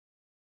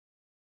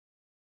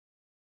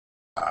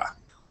I'm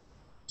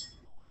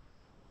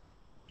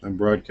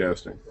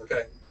broadcasting.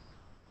 Okay.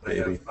 I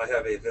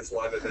have a this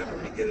live event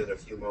will begin in a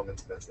few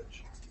moments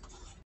message.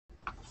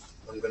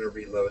 I'm going to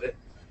reload it.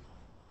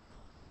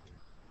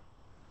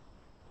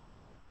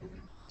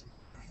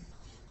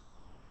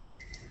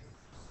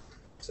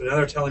 So now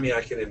they're telling me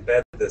I can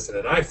embed this in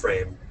an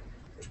iframe,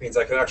 which means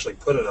I could actually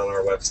put it on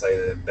our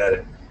website and embed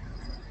it.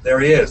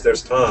 There he is.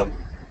 There's Tom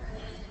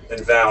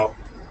and Val.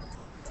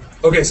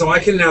 Okay, so I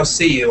can now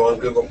see you on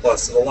Google+.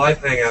 So the live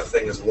Hangout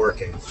thing is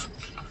working.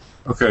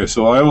 Okay,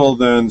 so I will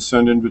then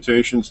send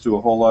invitations to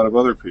a whole lot of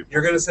other people.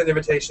 You're going to send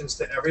invitations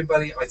to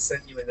everybody I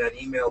sent you in that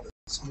email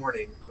this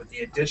morning with the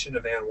addition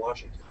of Ann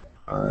Washington.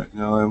 All right,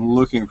 now I'm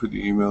looking for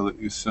the email that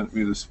you sent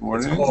me this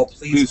morning. It's called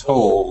Please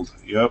Hold.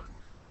 Yep.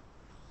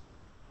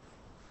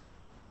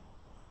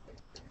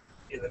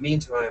 In the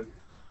meantime,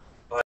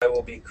 I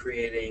will be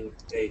creating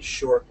a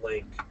short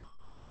link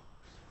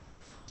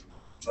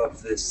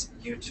of this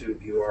YouTube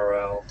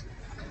URL.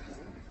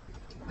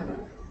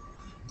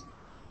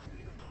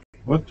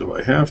 What do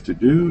I have to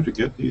do to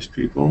get these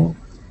people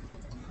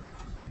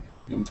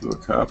into a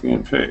copy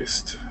and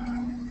paste?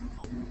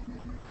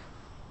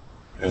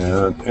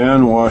 And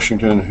Ann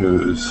Washington,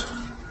 whose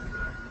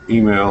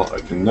email I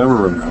can never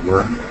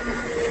remember.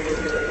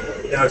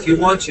 Now, if you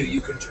want to,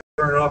 you can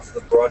turn off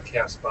the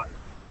broadcast button.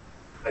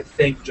 I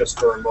think just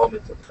for a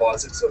moment to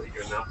pause it so that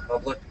you're not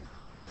public.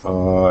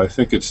 I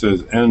think it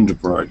says end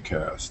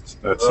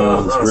broadcast. That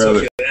sounds rather... So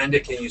if you end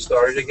it, can you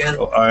start it again?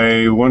 Well,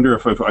 I wonder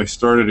if I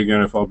start it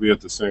again, if I'll be at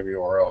the same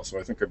URL. So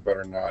I think I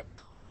better not.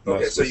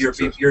 Okay, so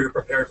you're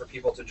prepared for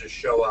people to just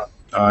show up.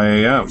 I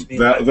am.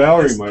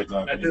 Valerie might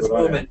not be, at this but I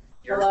am. moment,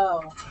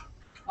 Hello.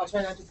 I'll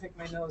try not to pick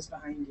my nose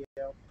behind you.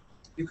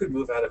 You could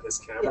move out of his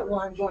camera. Yeah,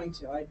 well, I'm going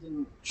to. I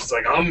didn't. She's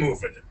like, I'm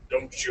moving it.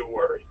 Don't you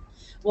worry.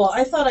 Well,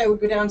 I thought I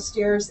would go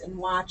downstairs and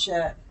watch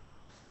it.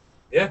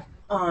 Yeah.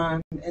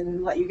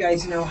 And let you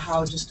guys know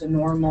how just a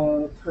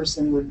normal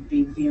person would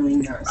be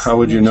viewing this. How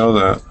would you know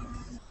that?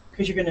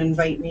 Because you're going to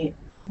invite me.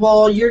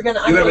 Well, you're going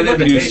to. You have an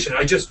invitation.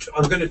 I'm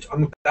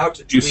about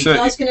to tweet.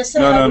 I was going to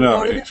say, I would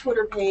go to the No.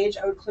 Twitter page,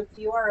 I would click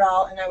the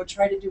URL, and I would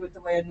try to do it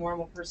the way a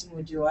normal person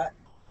would do it,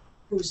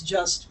 who's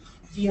just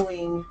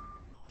viewing.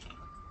 I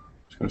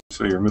was going to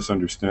say you're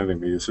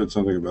misunderstanding me. You said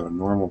something about a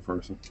normal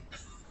person.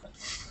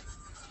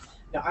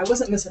 No, I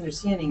wasn't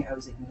misunderstanding. I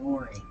was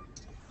ignoring.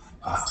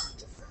 Ah.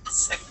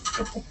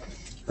 Difference.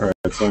 All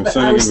right, so I'm But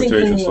sending I was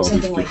invitations. thinking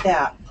something like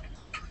that.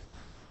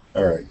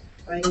 All right.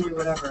 I can do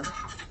whatever.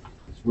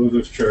 Let's move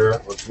this chair.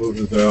 Let's move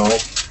the Val.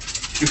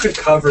 You could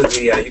cover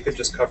the. You could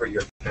just cover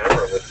your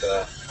camera with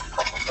a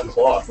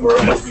cloth or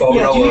a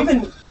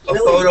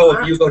photo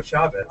of Hugo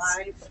Chavez.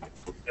 Live.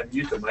 And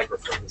mute the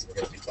microphone as we're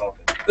going to be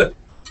talking.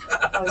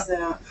 How's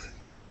that?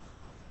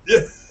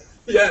 Yeah.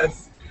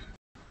 Yes.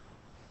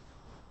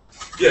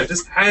 Yeah,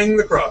 just hang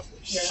the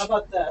crawfish. Here, how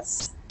about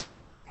this?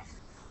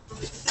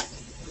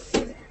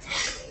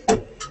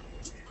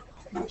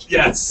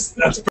 Yes,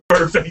 that's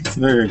perfect.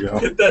 There you go.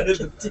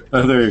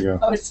 There you go.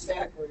 Oh, it's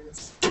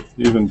backwards.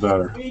 Even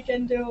better. We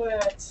can do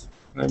it.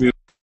 Maybe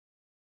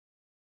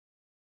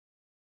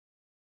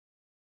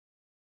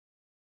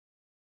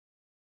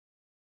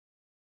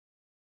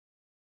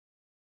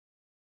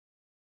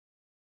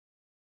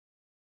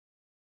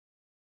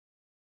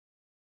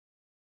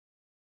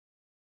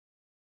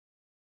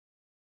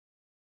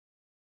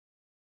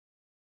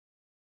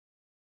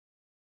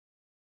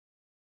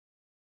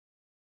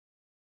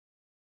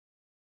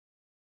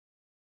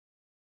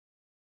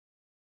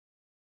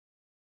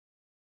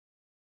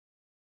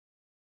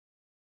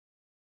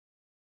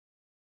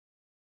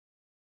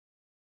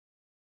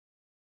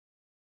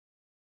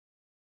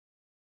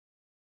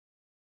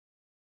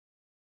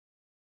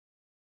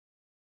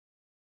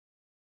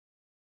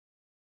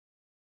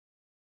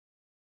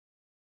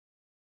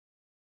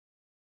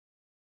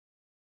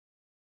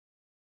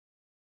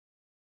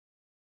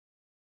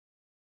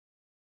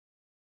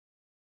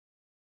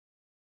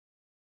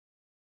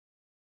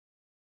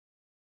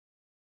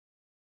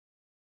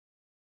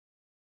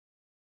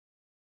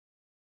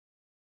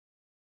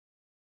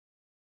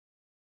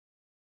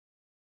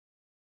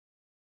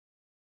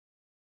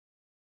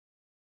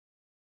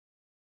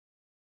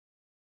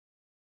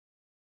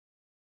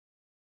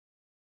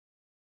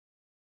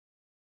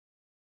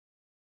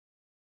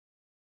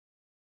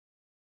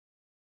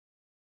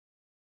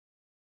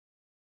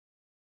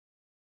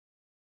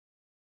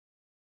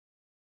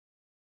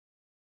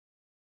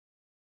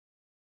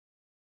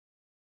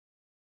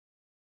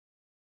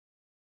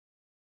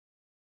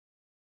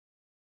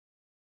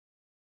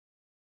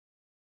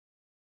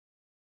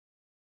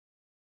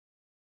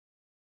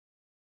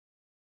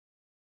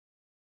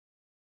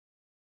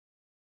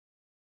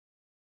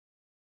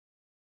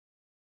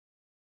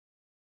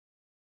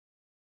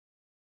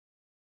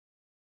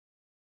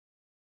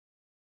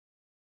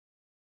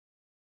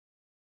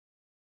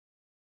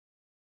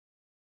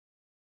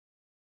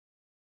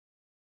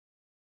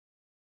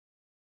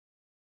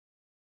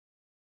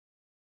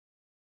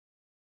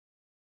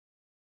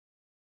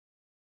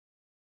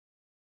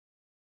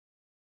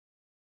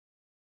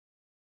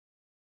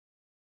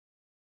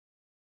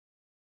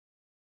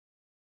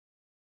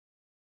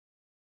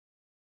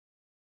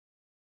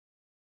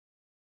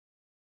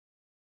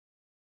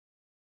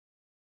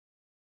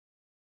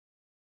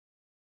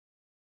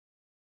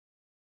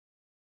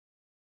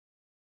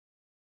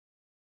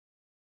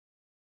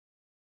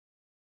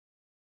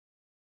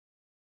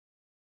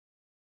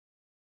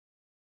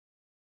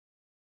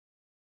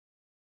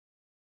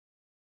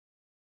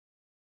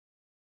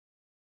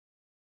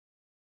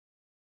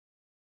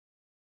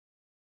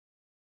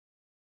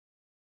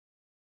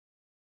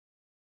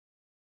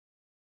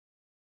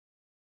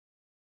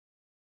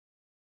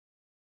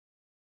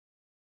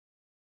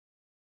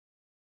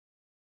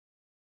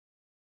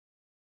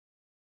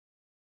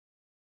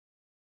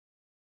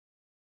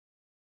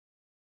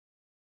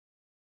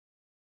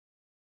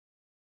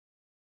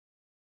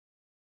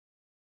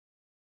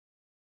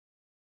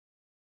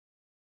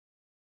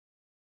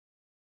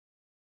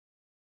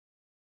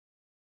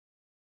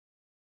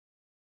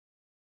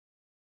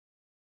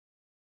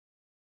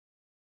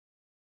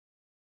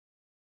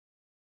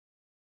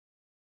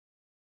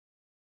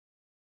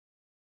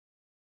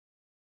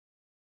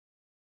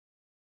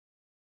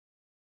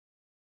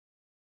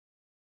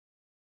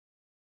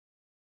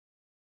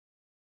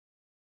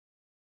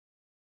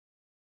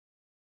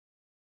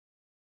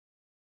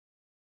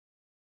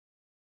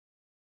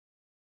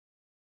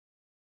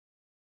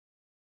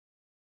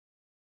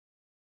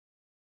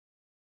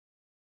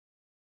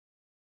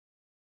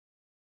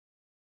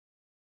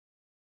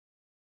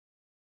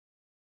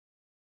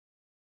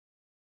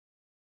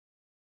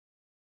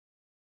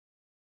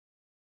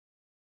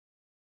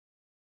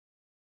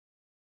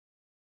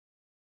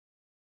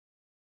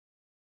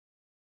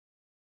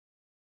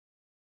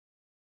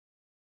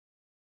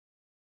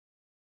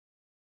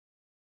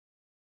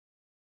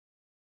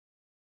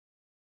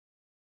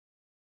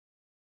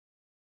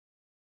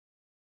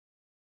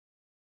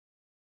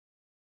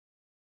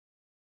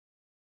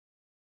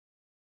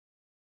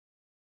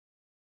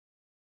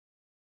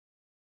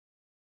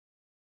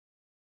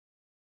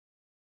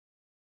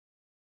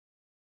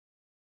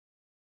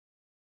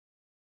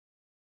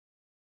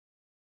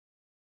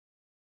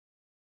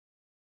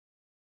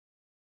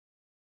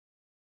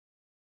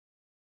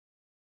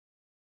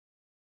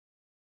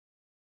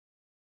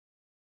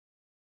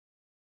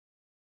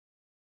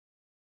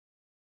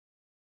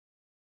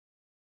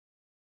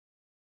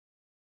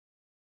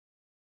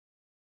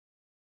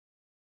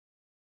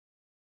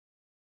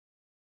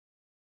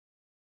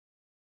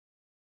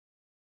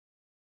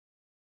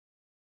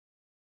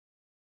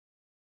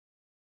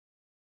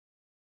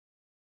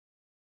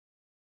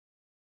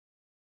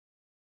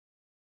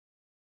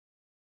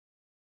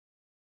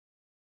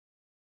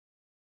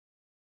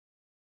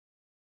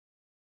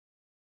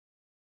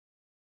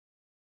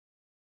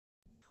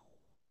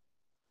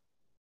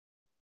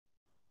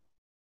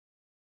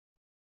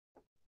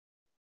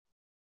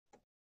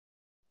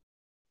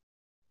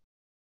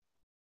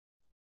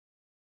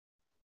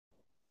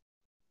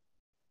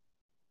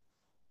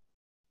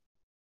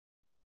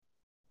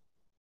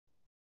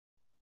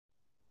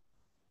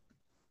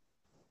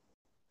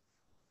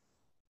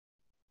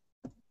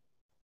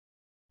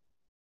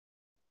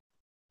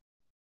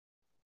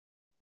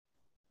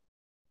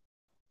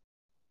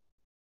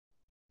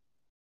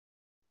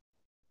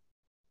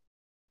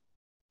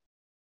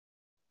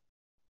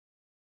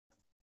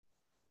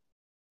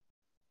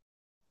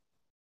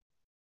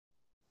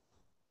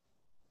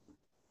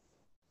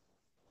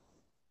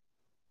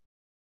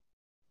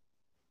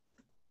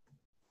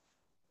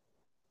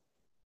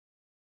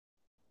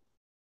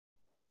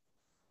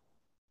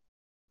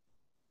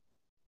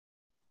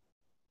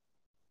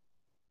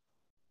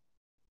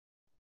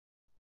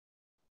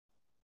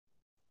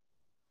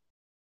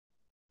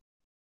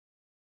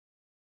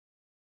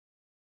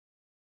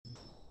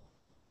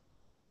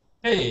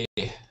Hey.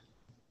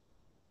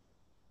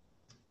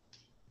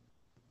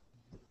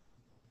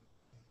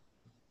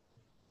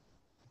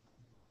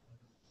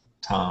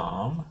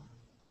 Tom.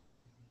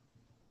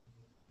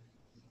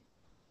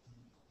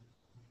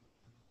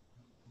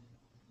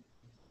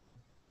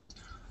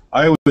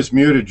 I was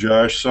muted,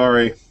 Josh.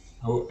 Sorry.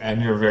 Oh,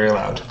 and you're very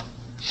loud.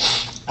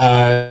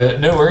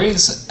 No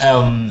worries.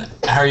 How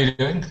are you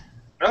doing?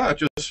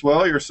 Just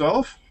well.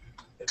 Yourself?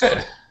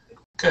 Good.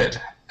 Good.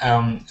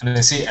 And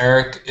I see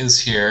Eric is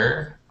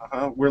here.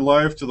 We're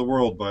live to the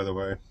world, by the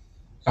way.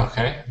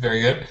 Okay,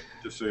 very good.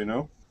 Just so you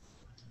know.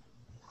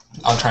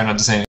 I'll try not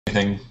to say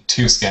anything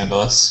too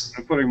scandalous.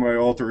 I'm putting my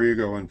alter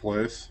ego in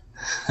place.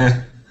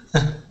 I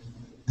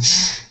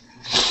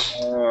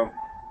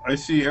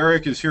see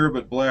Eric is here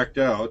but blacked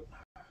out.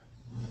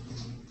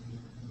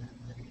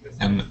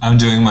 And I'm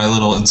doing my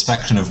little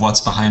inspection of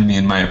what's behind me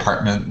in my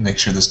apartment, make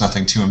sure there's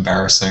nothing too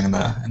embarrassing in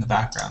the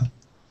background.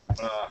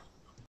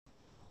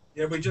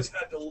 Yeah, we just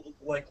had to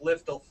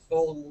lift a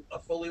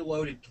fully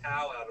loaded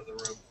cow out of the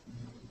room.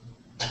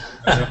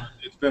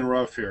 It's been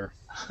rough here.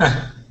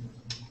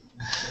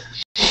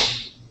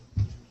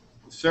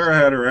 Sarah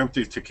had her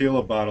empty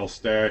tequila bottle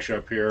stash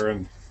up here,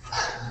 and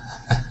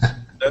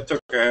that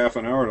took a half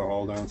an hour to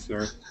haul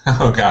downstairs.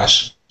 Oh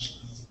gosh.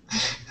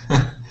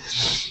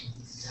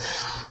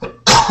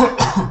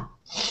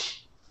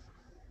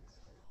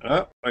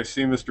 I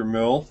see Mr.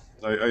 Mill.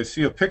 I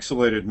see a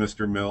pixelated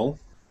Mr. Mill.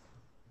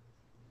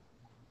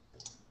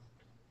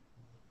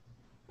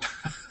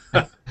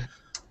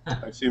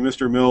 I see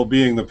Mr. Mill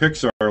being the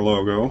Pixar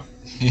logo.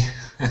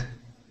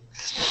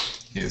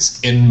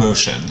 He's in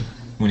motion.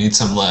 We need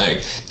some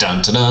dun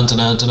dun dun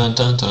dun dun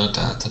dun dun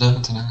dun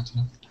dun dun.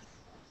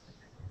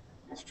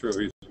 It's true.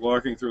 He's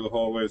walking through the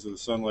hallways of the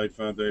Sunlight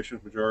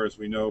Foundation, which are, as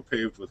we know,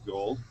 paved with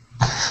gold.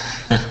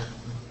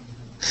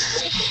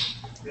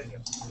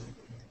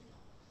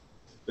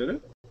 Did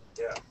it?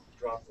 Yeah,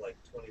 dropped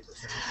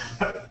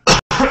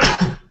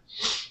 20%.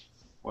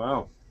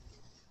 Wow.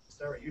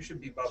 Sarah, you should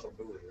be Baba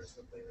Booey or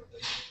something.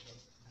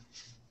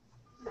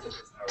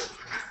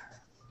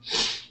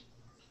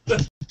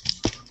 Thank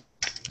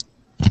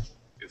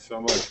you so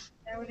much.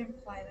 That would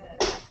imply that.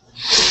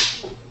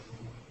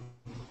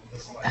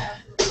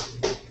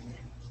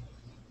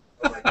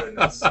 Oh my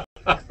goodness.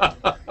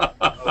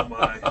 Oh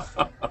my.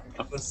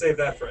 Let's save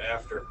that for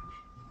after.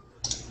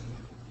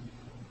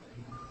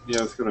 Yeah,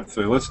 I was going to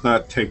say, let's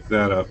not take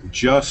that up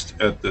just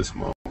at this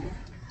moment.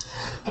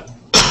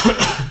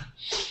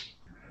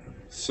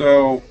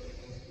 So,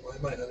 Why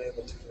am I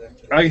unable to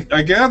connect?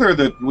 I gather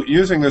that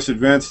using this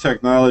advanced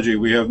technology,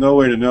 we have no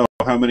way to know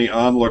how many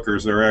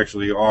onlookers there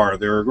actually are.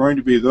 There are going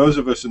to be those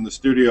of us in the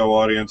studio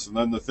audience, and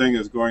then the thing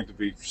is going to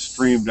be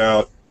streamed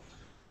out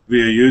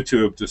via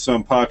YouTube to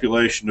some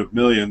population of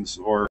millions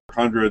or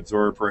hundreds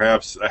or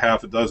perhaps a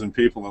half a dozen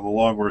people in the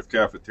Longworth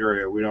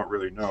cafeteria. We don't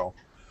really know.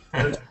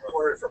 It's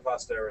recorded for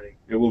posterity.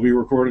 It will be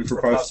recorded for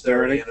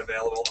posterity and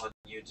available on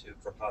YouTube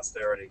for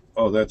posterity.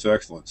 Oh, that's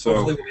excellent. So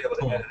hopefully we'll be able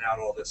to edit out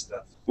all this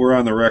stuff. We're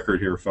on the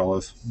record here,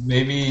 fellas.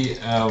 Maybe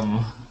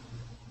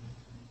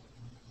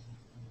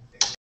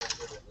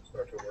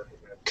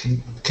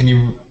can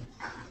you?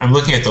 I'm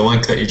looking at the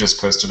link that you just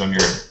posted on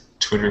your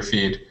Twitter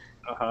feed.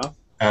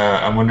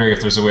 I'm wondering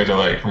if there's a way to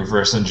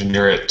reverse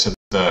engineer it to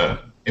the.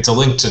 It's a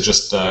link to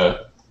just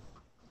the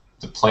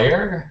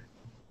player.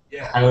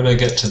 Yeah. How would I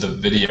get to the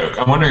video?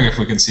 I'm wondering if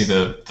we can see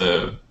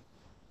the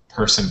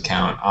person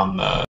count on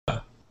the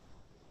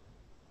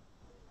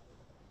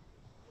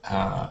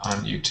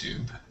on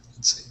YouTube.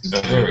 Let's see. So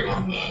there we go.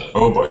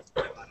 Oh boy.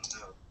 I don't know.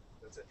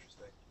 That's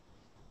interesting.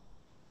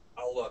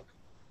 I'll look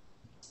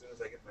as soon as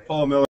I get my.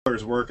 Paul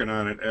Miller's working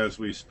on it as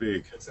we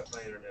speak. Except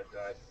my internet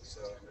died,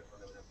 so I'm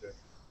gonna have to.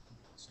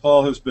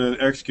 Paul has been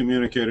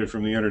excommunicated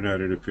from the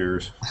internet, it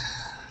appears.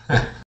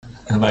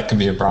 And that can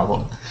be a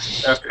problem.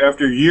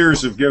 After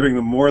years of giving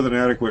them more than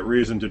adequate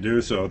reason to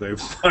do so, they've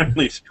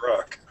finally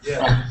struck.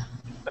 Yeah.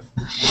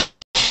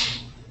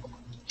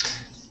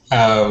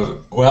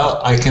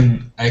 Well, I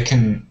can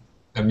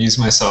amuse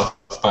myself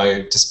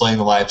by displaying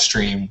the live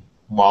stream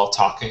while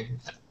talking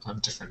on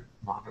different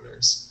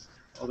monitors.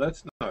 Oh,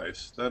 that's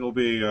nice. That'll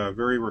be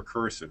very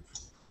recursive.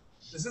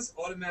 Is this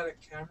automatic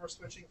camera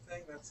switching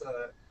thing? That's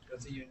a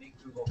unique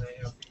Google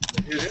Hangout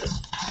feature. It is.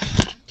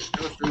 It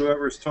goes to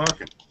whoever's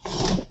talking.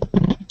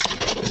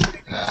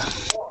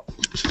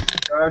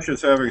 Josh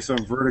is having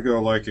some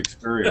vertigo-like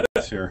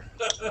experience here.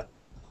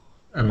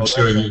 I'm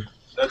showing you.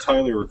 That's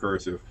highly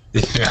recursive.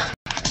 Yeah.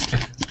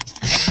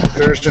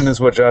 Recursion is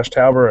what Josh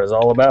Tauberer is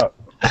all about.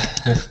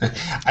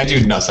 I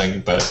do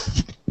nothing but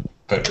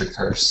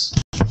recurse.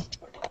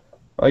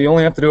 Well, you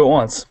only have to do it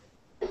once.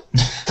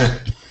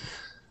 It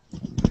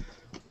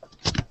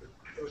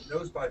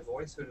knows by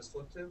voice who to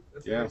flip to?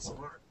 That's Yeah. very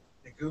smart.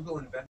 Did Google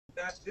invent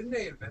that? Didn't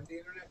they invent the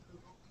internet,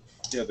 Google?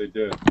 Yeah, they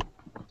did.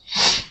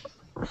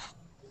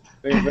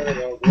 They invented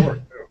Al Gore,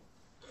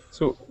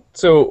 too.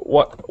 So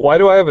why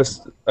do I have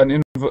an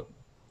invite?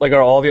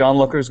 Are all the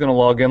onlookers going to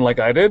log in like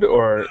I did,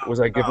 or was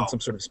I given some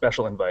sort of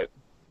special invite?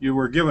 You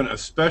were given a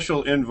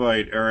special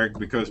invite, Eric,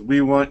 because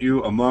we want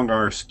you among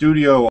our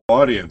studio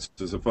audience,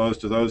 as opposed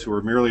to those who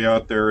are merely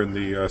out there in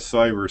the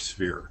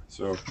cybersphere.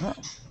 So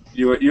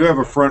you have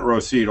a front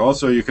row seat.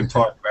 Also, you can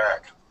talk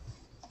back.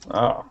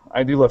 Oh,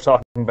 I do love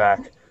talking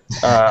back.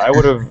 I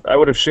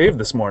would have shaved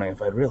this morning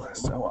if I'd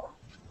realized. Oh well.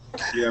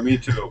 Yeah, me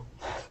too.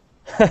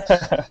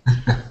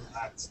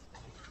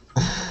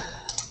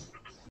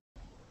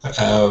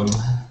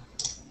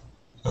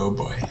 Oh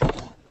boy.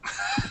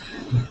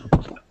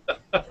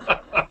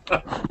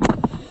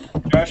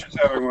 Josh is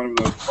having one of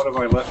those. What have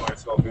I let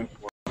myself in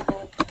for?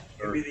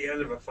 It'll be the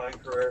end of a fine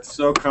career. It's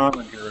so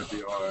common here at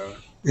the auto.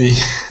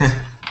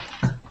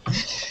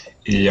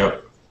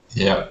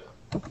 Yep.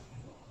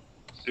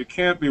 It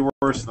can't be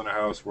worse than a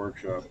house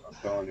workshop, I'm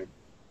telling you.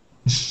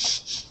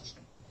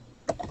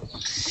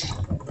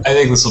 I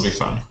think this will be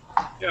fun.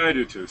 Yeah, I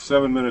do too.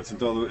 7 minutes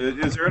until...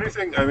 Is there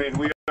anything... I mean,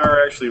 we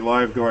are actually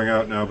live going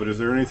out now, but is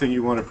there anything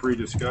you want to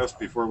pre-discuss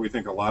before we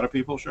think a lot of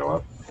people show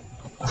up?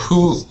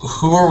 Who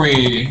are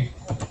we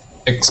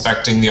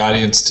expecting the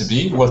audience to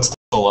be? What's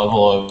the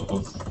level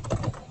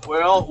of...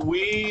 Well,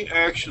 we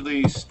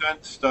actually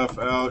sent stuff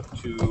out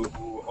to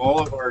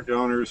all of our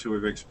donors who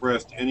have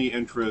expressed any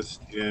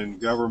interest in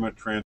government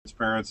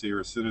transparency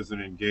or citizen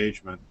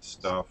engagement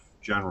stuff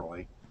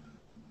generally.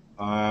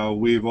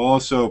 We've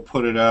also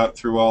put it out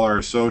through all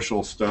our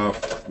social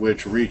stuff,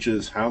 which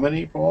reaches how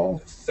many,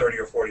 Paul? 30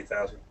 or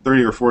 40,000.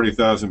 30 or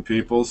 40,000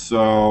 people,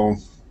 so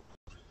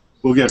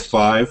we'll get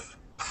 5.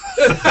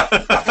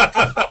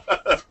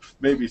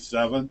 Maybe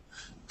 7.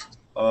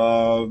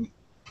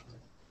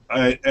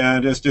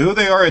 And as to who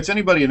they are, it's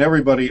anybody and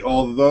everybody,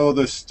 although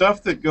the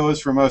stuff that goes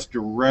from us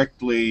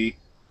directly,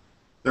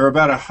 there are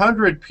about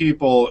 100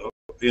 people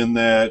in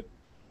that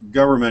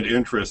government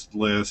interest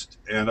list,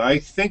 and I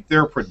think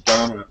they're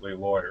predominantly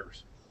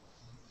lawyers.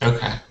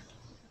 Okay.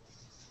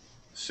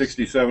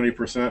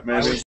 60-70% maybe?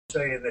 I would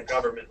say in the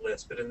government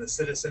list, but in the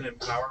citizen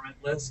empowerment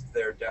list,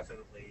 they're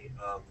definitely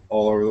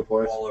all over the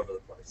place? All over the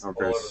place.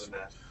 Okay. All over the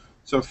map.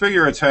 So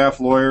figure it's half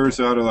lawyers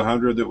out of the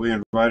 100 that we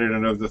invited,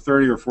 and of the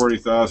 30 or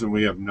 40,000,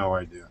 we have no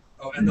idea.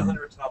 Oh, and the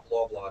 100 top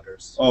law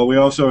bloggers. Oh, we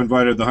also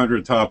invited the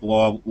 100 top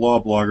law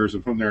bloggers,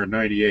 of whom there are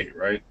 98,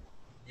 right?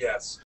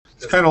 Yes.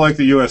 It's kind of like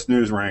the U.S.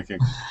 News ranking.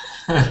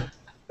 I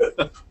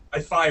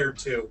fired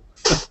 2.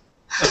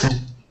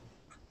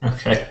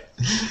 Okay,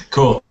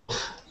 cool.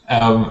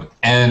 And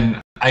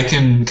can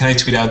I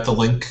tweet out the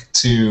link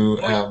to...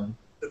 To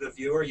the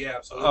viewer? Yeah,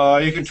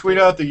 absolutely. You can tweet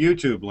out the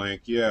YouTube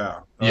link, yeah.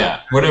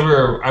 Yeah,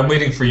 whatever. I'm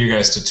waiting for you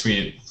guys to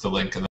tweet the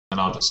link, and then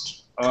I'll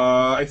just...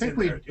 I think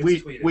we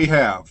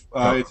have.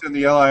 It's in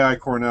the LII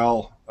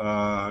Cornell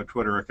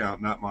Twitter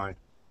account, not mine.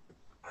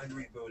 I'm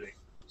rebooting,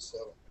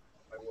 so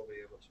I will be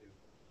able to.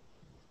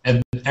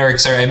 And Eric,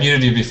 sorry, I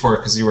muted you before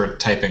because you were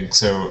typing,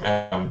 so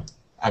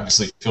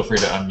obviously feel free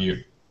to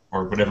unmute,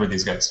 or whatever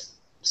these guys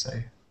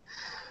say.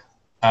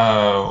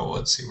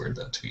 Let's see, where'd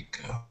that tweet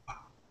go?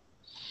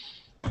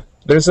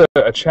 There's a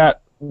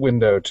chat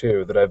window,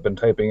 too, that I've been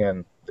typing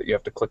in that you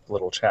have to click the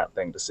little chat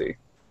thing to see.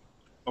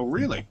 Oh,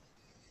 really?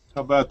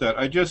 How about that?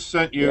 I just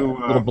sent you...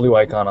 Yeah, little blue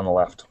icon on the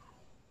left.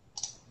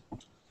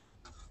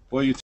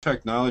 Well, you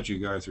technology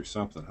guys or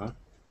something, huh?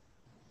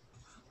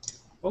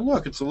 Oh,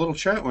 look, it's a little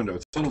chat window.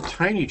 It's a little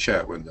tiny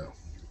chat window.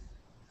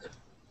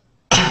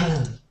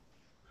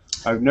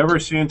 I've never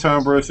seen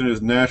Tom Bruce in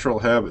his natural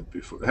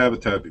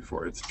habitat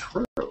before. It's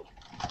true.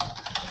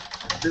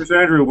 Here's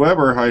Andrew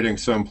Weber hiding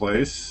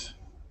someplace.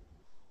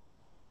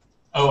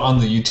 Oh, on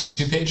the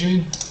YouTube page, you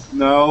mean?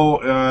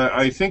 No,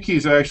 I think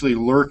he's actually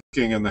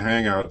lurking in the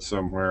Hangout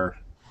somewhere.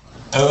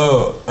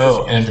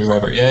 Oh, Andrew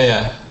Weber.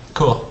 Yeah,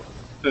 cool.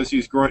 Says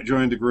he's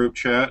joined the group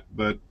chat,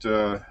 but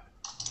I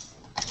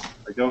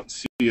don't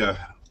see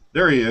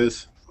there he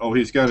is. Oh,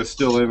 he's got a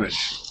still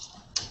image.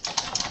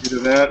 Either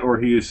that or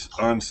he's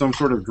on some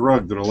sort of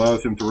drug that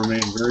allows him to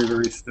remain very,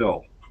 very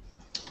still.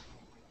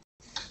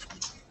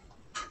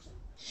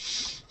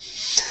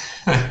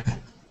 I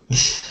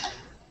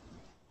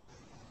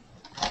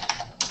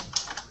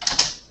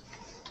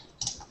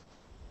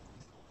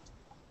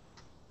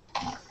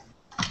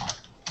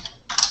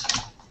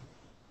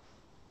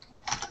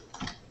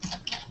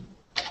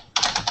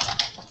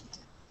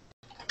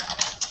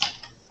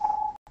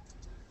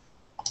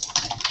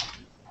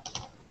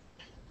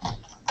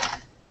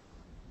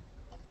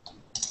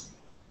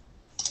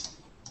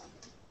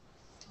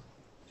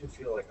do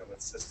feel like I'm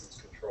at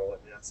systems control at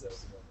NASA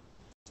as well.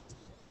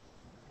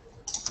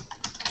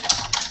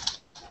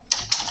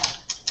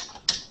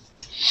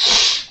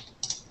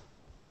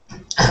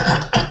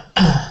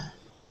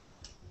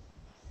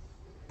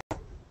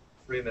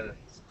 3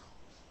 minutes.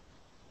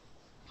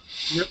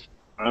 Yep,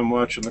 I'm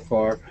watching the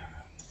clock.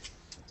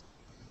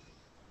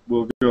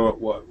 We'll go at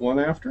what, 1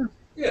 after?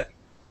 Yeah.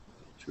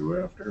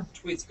 2 after?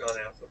 Tweet's gone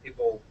out, so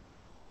people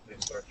may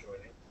start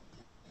joining.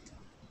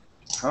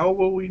 How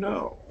will we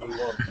know? We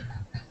won't.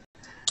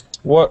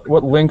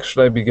 What link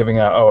should I be giving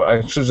out? Oh,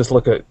 I should just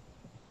look at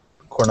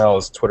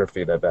Cornell's Twitter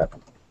feed, I bet.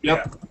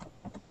 Yep.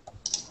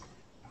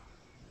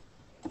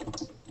 Yeah.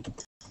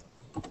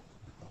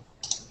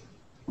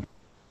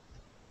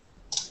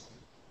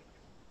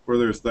 where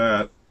there's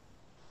that.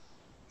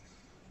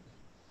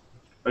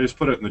 I just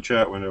put it in the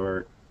chat window,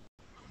 Eric.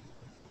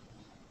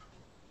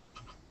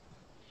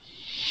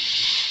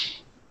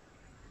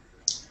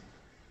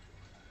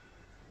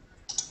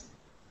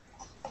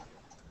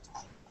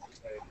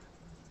 Okay.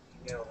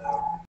 Email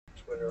out,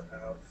 Twitter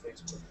out,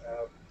 Facebook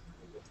out,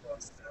 Google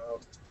Plus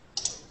out.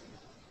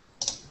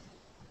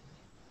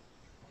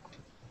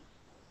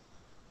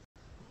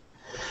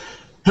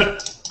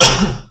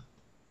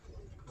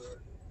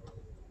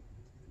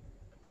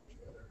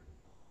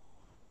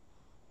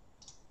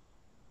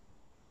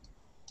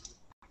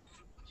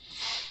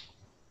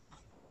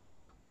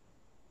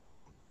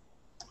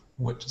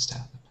 What just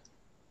happened?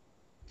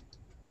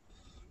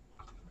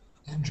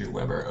 Andrew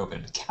Weber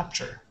opened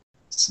Capture.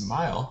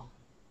 Smile.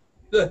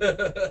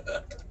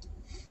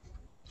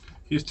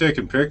 He's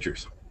taking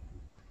pictures.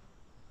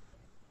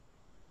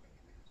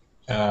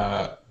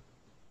 I'm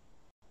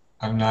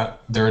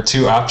not. There are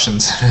two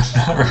options.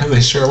 I'm not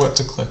really sure what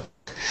to click.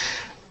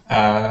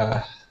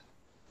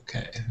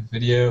 Okay,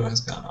 video has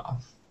gone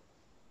off.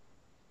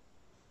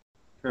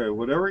 Okay,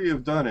 whatever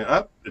you've done,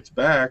 it's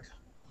back.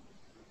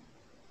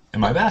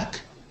 Am I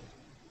back?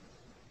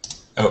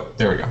 Oh,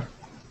 there we go.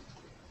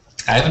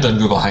 I haven't done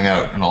Google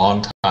Hangout in a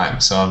long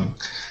time, so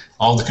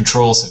all the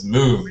controls have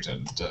moved,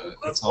 and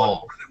it's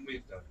all.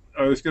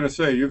 I was going to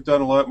say, you've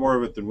done a lot more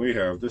of it than we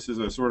have. This is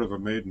a sort of a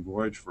maiden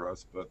voyage for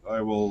us, but I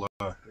will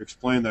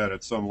explain that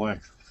at some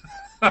length.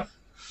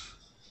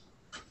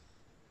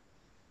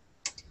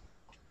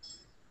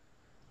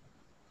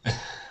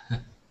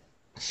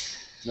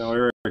 Now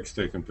Eric's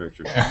taking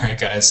pictures. All right,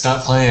 guys,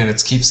 stop playing.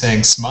 It keeps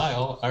saying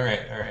smile. All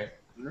right, all right.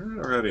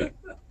 Already.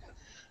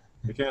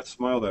 I can't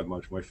smile that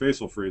much. My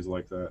face will freeze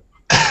like that.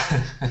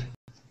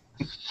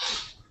 2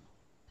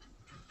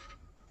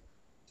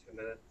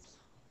 minutes.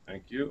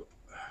 Thank you.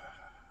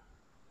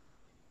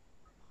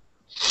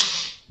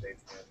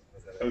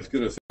 I was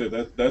going to say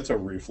that's a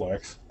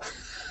reflex.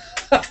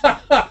 Mine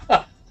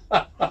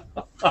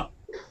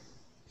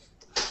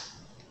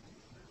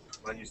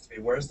used to be,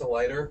 where's the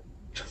lighter?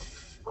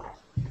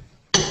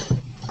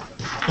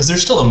 Is there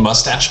still a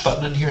mustache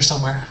button in here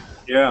somewhere?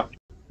 Yeah.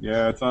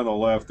 Yeah, it's on the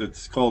left.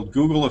 It's called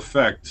Google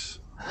Effects.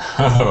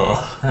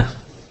 Oh.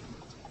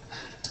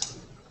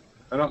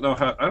 I don't know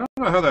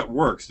how that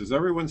works. Does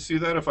everyone see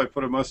that if I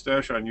put a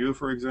mustache on you,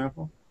 for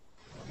example?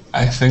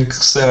 I think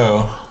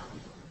so. Oh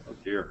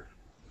dear.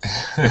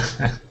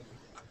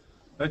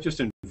 That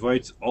just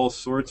invites all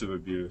sorts of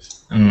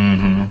abuse.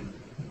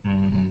 Mm-hmm.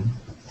 Mm-hmm.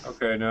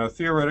 Okay, now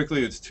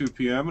theoretically it's 2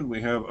 p.m. and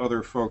we have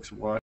other folks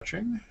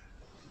watching.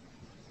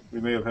 We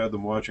may have had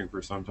them watching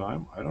for some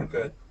time. I don't know.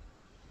 Good.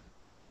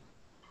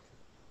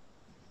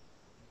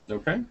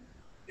 Okay.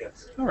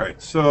 Yes. All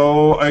right.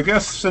 So I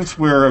guess since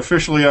we're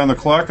officially on the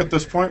clock at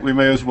this point, we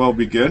may as well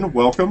begin.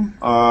 Welcome.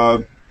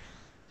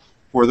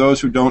 For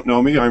those who don't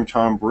know me, I'm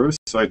Tom Bruce.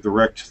 I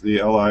direct the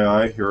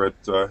LII here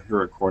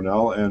at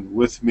Cornell, and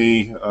with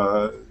me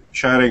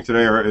chatting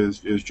today is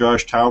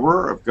Josh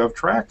Tauberer of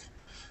GovTrack,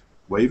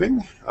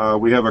 waving.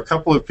 We have a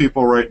couple of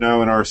people right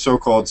now in our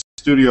so-called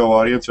studio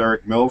audience: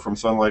 Eric Mill from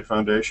Sunlight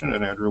Foundation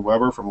and Andrew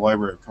Weber from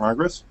Library of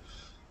Congress.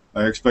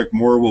 I expect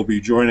more will be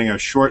joining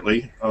us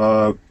shortly.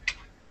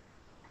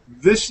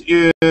 This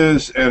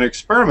is an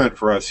experiment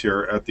for us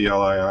here at the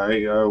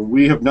LII.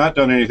 We have not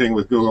done anything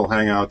with Google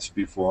Hangouts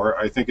before.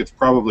 I think it's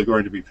probably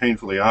going to be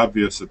painfully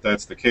obvious that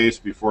that's the case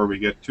before we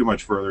get too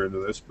much further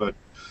into this, but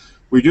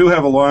we do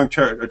have a long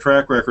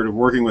track record of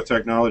working with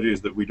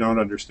technologies that we don't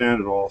understand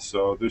at all,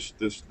 so this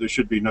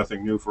should be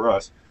nothing new for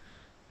us.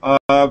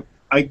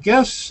 I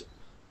guess,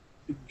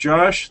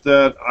 Josh,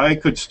 that I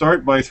could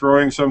start by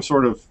throwing some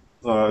sort of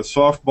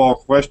softball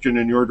question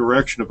in your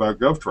direction about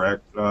GovTrack.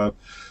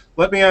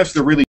 Let me ask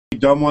the really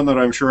dumb one that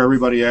I'm sure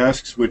everybody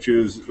asks, which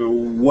is,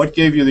 what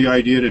gave you the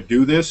idea to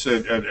do this,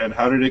 and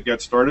how did it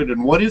get started,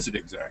 and what is it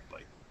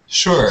exactly?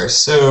 Sure.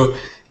 So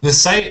the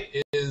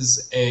site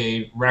is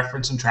a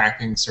reference and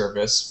tracking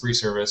service, free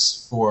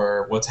service,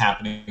 for what's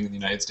happening in the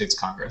United States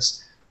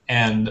Congress.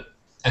 And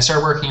I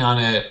started working on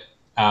it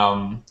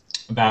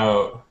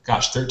about,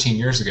 13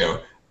 years ago.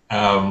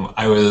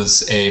 I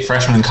was a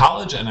freshman in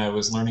college, and I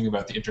was learning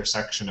about the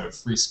intersection of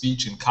free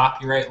speech and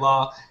copyright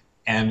law,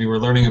 and we were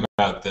learning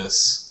about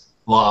this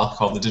law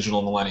called the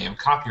Digital Millennium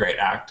Copyright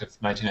Act of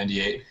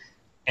 1998,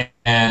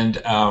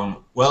 and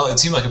well, it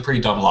seemed like a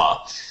pretty dumb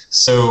law.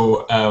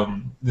 So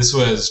this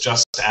was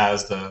just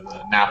as the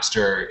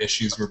Napster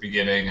issues were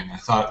beginning, and I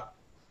thought,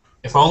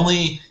 if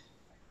only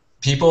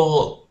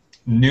people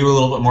knew a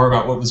little bit more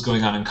about what was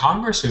going on in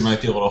Congress, we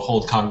might be able to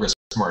hold Congress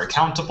more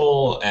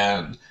accountable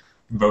and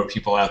vote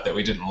people out that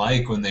we didn't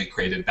like when they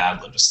created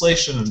bad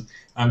legislation.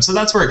 So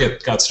that's where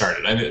it got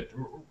started. I mean,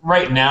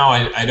 right now,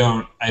 I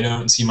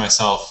don't see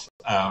myself.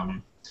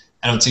 I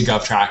don't see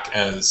GovTrack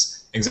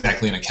as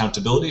exactly an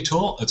accountability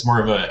tool. It's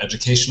more of an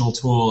educational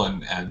tool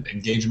and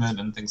engagement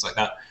and things like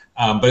that.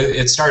 But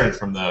it started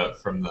from the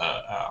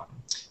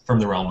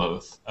realm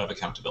of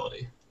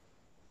accountability.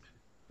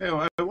 You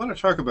know, I want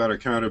to talk about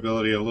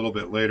accountability a little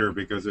bit later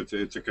because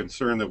it's a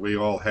concern that we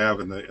all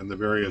have in the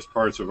various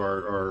parts of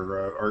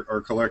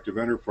our collective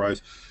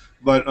enterprise.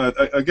 But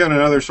again,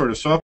 another sort of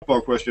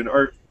softball question: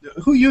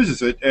 who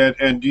uses it,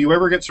 and do you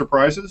ever get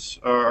surprises?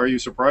 Are you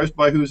surprised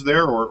by who's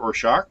there, or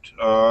shocked?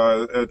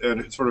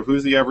 And sort of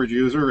who's the average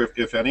user,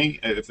 if any,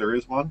 if there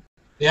is one?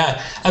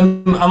 Yeah,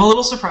 I'm a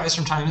little surprised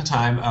from time to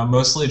time.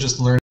 Mostly just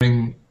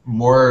learning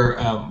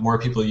more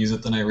people use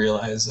it than I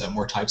realize.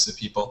 More types of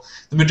people.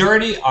 The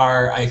majority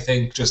are, I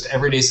think, just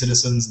everyday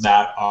citizens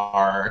that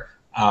are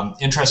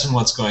interested in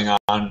what's going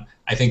on.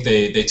 I think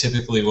they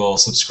typically will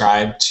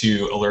subscribe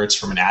to alerts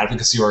from an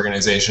advocacy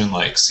organization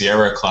like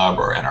Sierra Club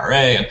or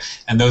NRA,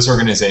 and those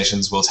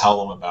organizations will tell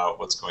them about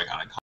what's going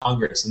on in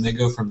Congress, and they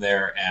go from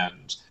there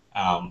and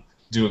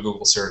do a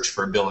Google search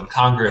for a bill in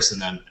Congress,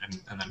 and then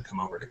come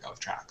over to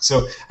GovTrack.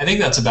 So I think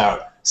that's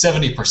about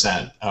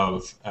 70%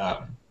 of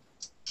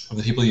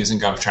the people using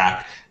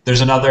GovTrack.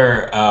 There's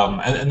another,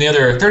 and the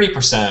other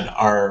 30%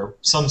 are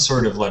some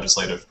sort of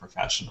legislative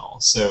professional.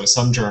 So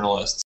some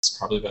journalists,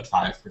 probably about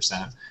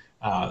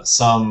 5%,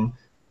 some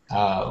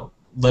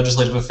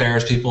legislative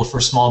affairs people for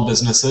small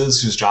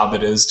businesses whose job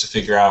it is to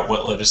figure out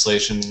what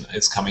legislation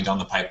is coming down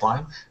the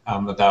pipeline,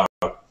 about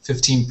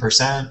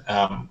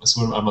 15%,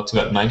 so I'm up to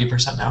about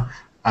 90% now.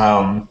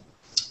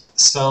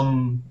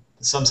 Some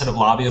set of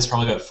lobbyists,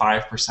 probably about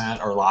 5%,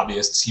 are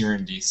lobbyists here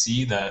in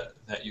DC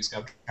that use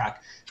GovTrack.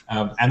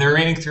 And the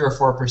remaining 3 or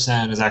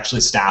 4% is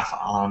actually staff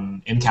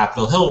in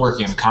Capitol Hill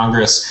working in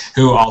Congress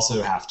who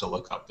also have to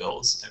look up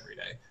bills every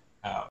day.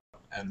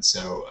 And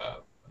so,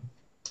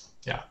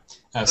 yeah.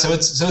 So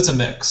it's a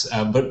mix.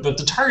 But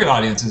the target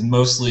audience is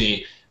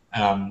mostly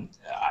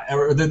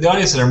the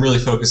audience that I'm really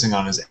focusing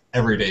on is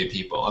everyday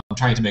people. I'm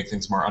trying to make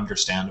things more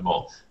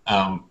understandable,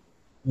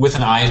 with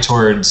an eye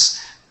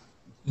towards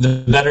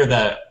the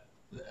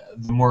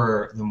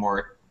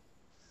more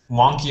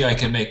wonky I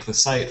can make the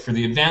site for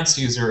the advanced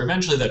user.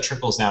 Eventually, that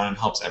trickles down and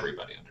helps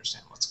everybody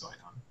understand what's going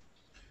on.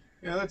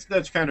 Yeah,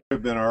 that's kind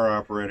of been our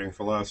operating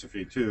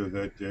philosophy too.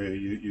 That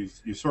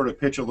you sort of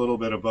pitch a little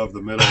bit above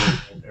the middle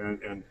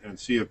and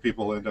see if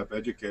people end up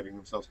educating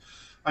themselves.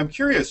 I'm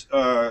curious,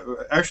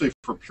 actually,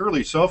 for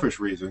purely selfish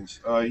reasons,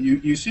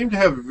 you seem to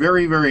have a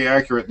very, very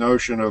accurate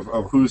notion of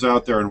who's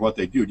out there and what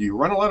they do. Do you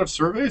run a lot of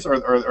surveys?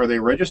 Are they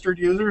registered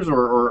users,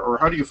 or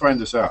how do you find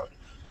this out?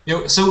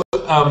 So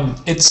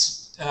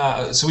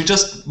we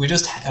just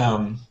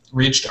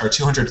reached our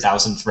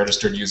 200,000th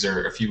registered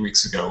user a few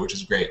weeks ago, which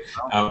is great.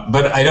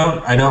 But I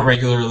don't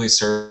regularly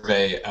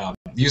survey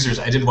users.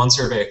 I did one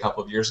survey a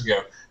couple of years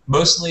ago.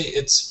 Mostly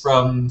it's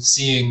from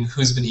seeing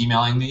who's been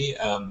emailing me.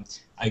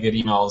 I get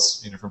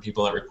emails, from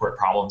people that report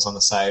problems on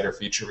the site or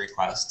feature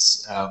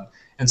requests,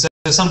 and so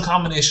some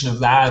combination of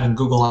that and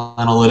Google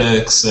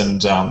Analytics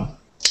and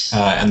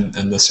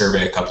the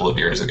survey a couple of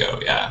years ago.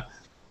 Yeah.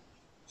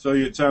 So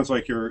it sounds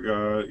like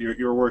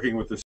you're working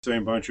with the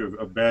same bunch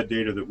of bad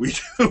data that we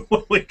do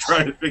when we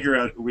try to figure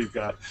out who we've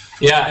got.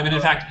 Yeah, I mean,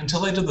 in fact,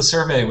 until I did the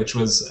survey, which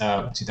was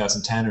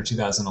 2010 or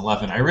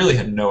 2011, I really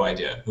had no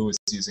idea who was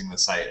using the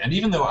site. And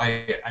even though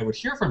I would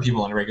hear from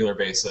people on a regular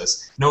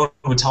basis, no one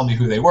would tell me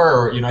who they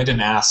were. Or, I didn't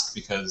ask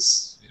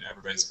because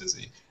everybody's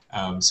busy.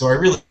 So I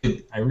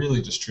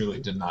really just truly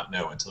did not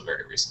know until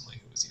very recently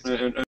who was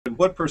using it. And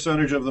what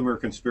percentage of them are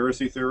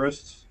conspiracy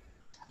theorists?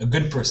 A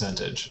good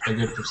percentage,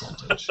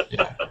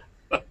 yeah.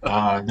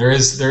 There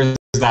is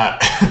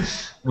that.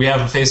 We have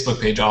a Facebook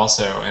page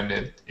also, and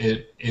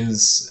it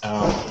is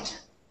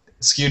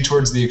skewed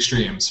towards the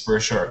extremes for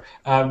sure.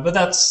 But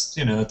that's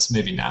that's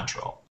maybe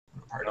natural.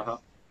 A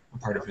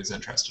part of who's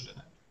interested in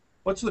it.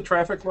 What's the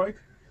traffic like?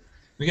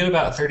 We get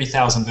about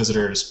 30,000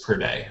 visitors per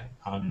day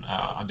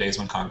on days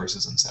when Congress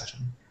is in session.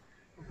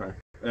 Okay,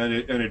 and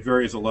it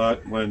varies a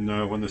lot when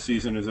the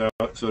season is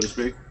out, so to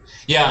speak.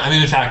 Yeah, I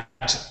mean, in fact,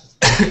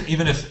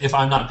 even if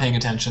I'm not paying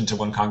attention to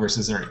when Congress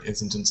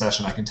isn't in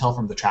session, I can tell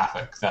from the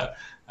traffic that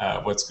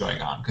what's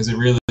going on, because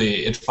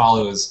it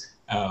follows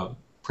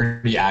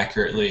pretty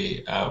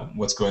accurately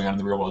what's going on in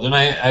the real world. And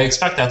I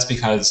expect that's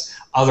because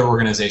other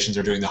organizations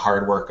are doing the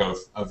hard work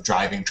of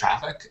driving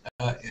traffic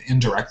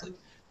indirectly,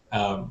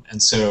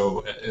 and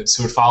so it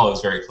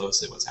follows very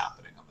closely what's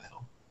happening on the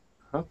Hill.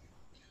 Huh.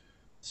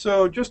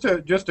 So just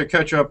to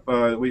catch up,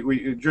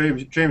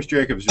 James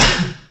Jacobs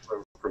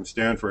from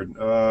Stanford.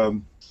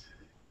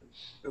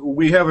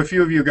 We have a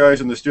few of you guys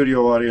in the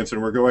studio audience,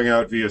 and we're going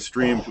out via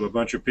stream to a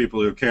bunch of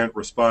people who can't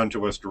respond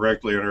to us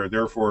directly and are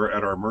therefore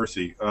at our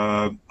mercy.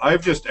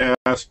 I've just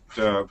asked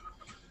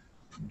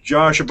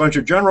Josh a bunch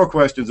of general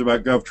questions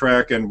about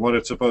GovTrack and what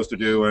it's supposed to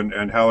do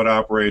and how it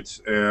operates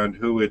and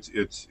who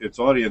its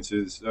audience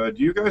is. Do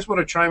you guys want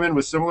to chime in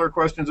with similar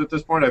questions at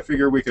this point? I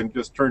figure we can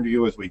just turn to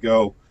you as we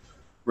go,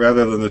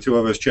 rather than the two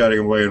of us chatting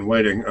away and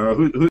waiting.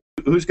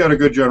 Who's got a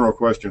good general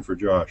question for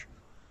Josh?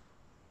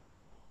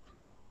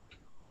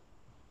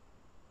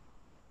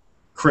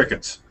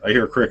 Crickets. I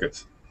hear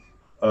crickets.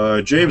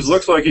 James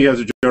looks like he has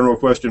a general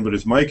question, but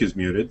his mic is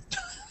muted.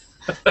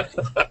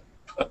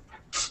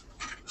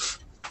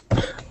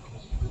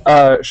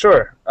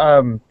 Sure. I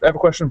have a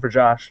question for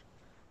Josh.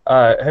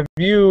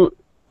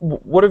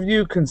 What have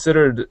you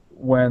considered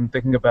when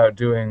thinking about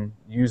doing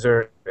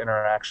user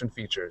interaction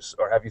features,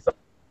 or have you thought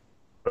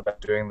about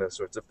doing those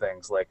sorts of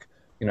things? Like,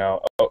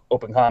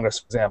 Open Congress,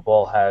 for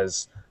example,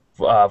 has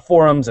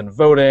forums and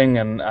voting,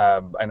 and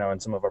I know in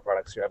some of our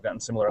products here I've gotten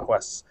similar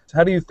requests. So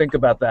how do you think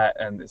about that,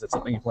 and is it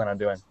something you plan on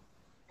doing?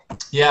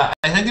 Yeah,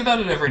 I think about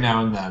it every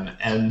now and then,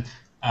 and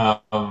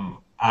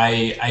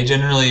I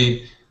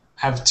generally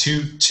have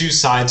two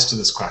sides to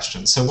this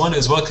question. So one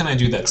is, what can I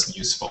do that's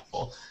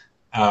useful?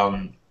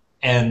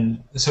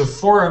 And so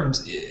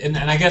forums, and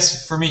I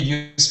guess for me,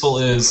 useful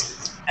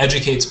is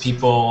educates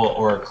people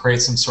or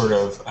creates some sort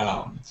of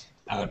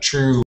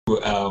true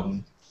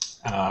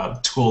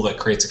tool that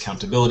creates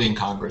accountability in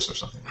Congress or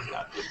something like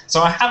that.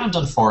 So I haven't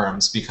done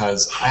forums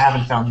because I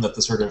haven't found that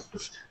the sort of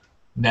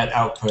net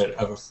output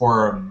of a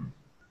forum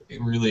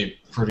really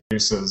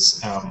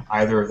produces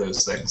either of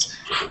those things.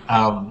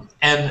 And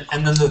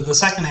then the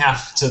second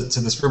half to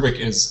this rubric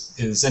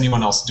is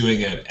anyone else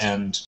doing it,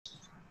 and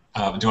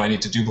do I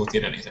need to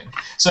duplicate anything?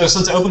 So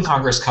since Open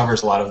Congress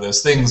covers a lot of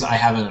those things, I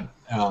haven't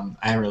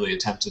really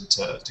attempted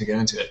to get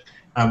into it.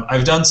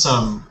 I've done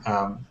some.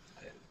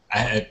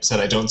 I said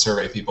I don't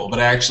survey people, but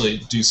I actually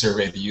do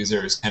survey the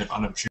users kind of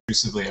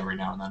unobtrusively every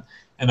now and then.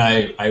 And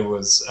I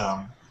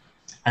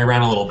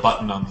ran a little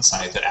button on the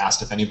site that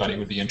asked if anybody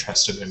would be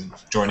interested in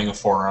joining a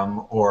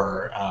forum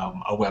or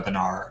a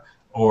webinar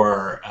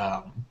or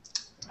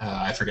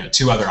I forget,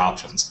 2 other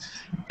options.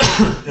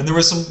 And there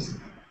was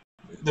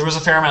a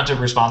fair amount of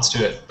response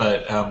to it,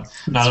 but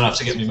not enough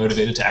to get me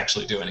motivated to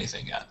actually do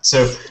anything yet.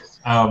 So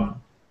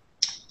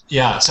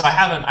yeah, so I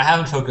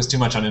haven't focused too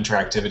much on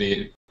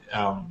interactivity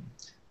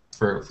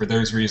for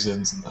those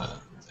reasons, and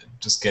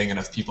just getting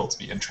enough people to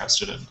be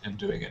interested in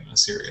doing it in a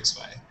serious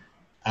way.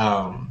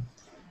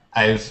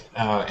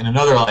 In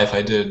another life,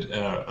 I did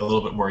a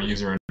little bit more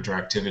user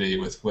interactivity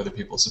with whether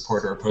people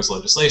support or oppose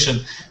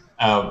legislation.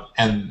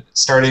 And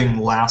starting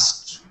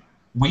last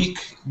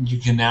week, you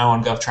can now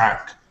on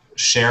GovTrack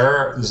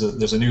share.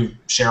 There's a new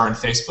share on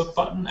Facebook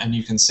button, and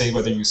you can say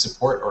whether you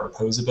support or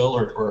oppose a bill,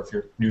 or if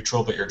you're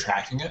neutral but you're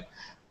tracking it.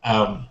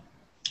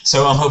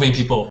 So I'm hoping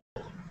people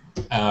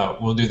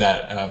will do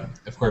that.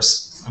 Of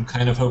course, I'm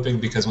kind of hoping,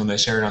 because when they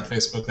share it on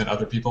Facebook, then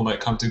other people might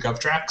come to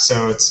GovTrack.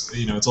 So it's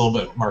it's a little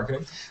bit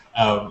marketing.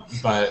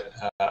 But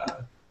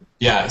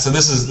yeah, so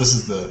this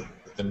is the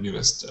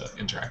newest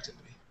interactivity.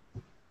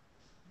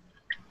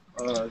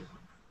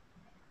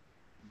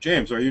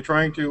 James, are you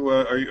trying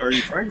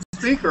to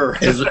speak, or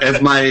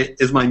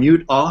is my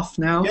mute off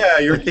now? Yeah,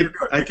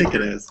 I think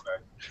it is.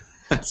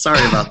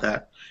 Sorry about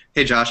that.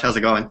 Hey Josh, how's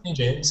it going? Hey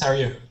James, how are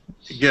you?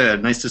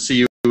 Good. Nice to see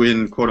you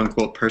in quote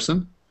unquote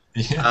person.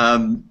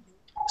 Yeah.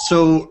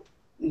 So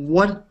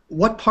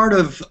what part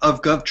of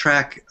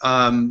GovTrack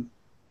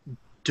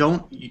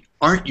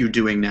aren't you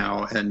doing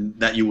now, and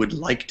that you would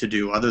like to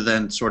do, other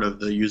than sort of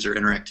the user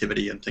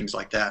interactivity and things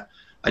like that?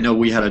 I know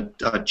we had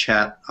a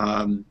chat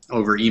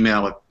over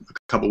email a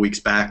couple weeks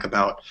back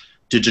about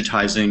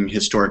digitizing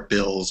historic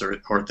bills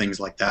or things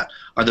like that.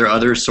 Are there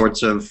other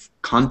sorts of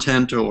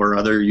content or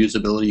other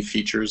usability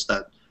features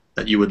that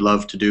you would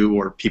love to do,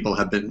 or people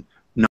have been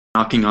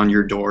knocking on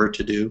your door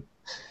to do?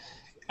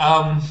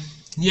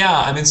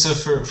 Yeah, I mean, so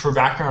for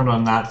background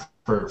on that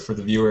for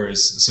the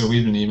viewers, so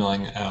we've been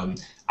emailing.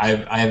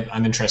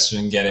 I'm interested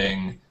in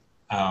getting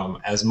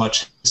as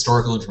much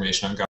historical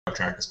information on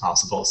GovTrack as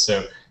possible.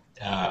 So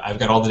I've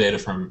got all the data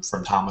from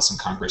Thomas and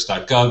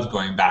Congress.gov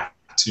going back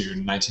to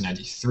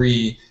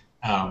 1993,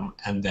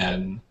 and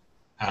then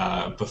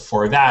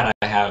before that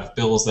I have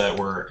bills that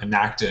were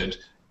enacted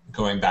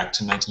going back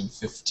to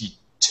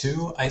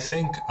 1952, I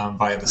think,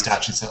 via the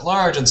statutes at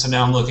large. And so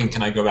now I'm looking,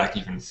 can I go back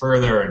even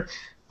further? And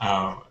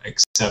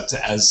except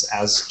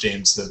as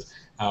James had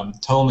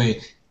told me,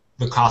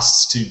 the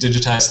costs to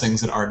digitize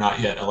things that are not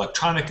yet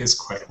electronic is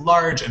quite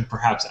large, and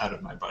perhaps out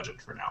of my budget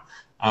for now.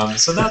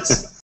 So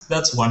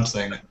that's one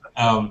thing.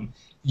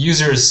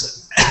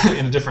 Users,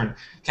 in a different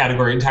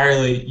category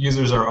entirely,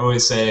 users are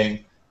always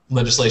saying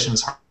legislation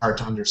is hard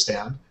to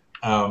understand,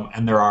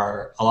 and there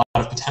are a lot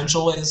of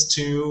potential ways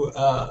to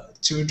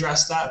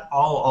address that,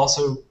 all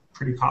also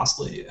pretty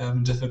costly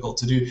and difficult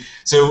to do.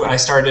 So I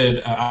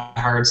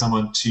hired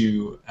someone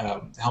to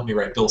help me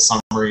write bill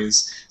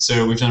summaries.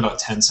 So we've done about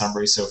 10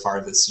 summaries so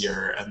far this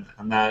year, and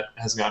that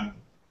has gotten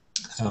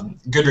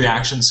good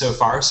reaction so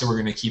far, so we're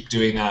going to keep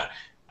doing that.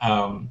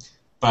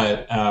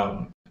 But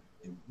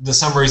the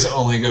summaries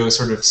only go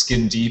sort of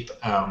skin deep.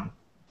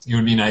 It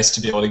would be nice to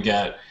be able to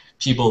get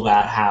people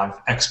that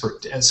have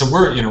so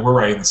we're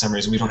writing the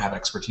summaries and we don't have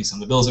expertise on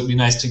the bills. It would be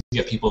nice to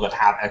get people that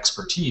have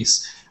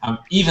expertise,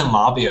 even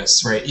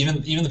lobbyists, right?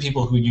 Even the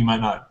people who you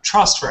might not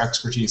trust for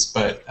expertise,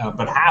 but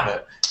have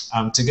it,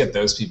 to get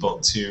those people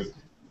to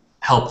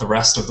help the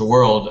rest of the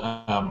world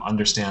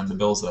understand the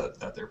bills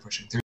that they're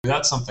pushing through.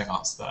 That's something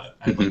else that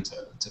I'd like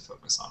to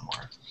focus on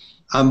more.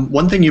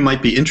 One thing you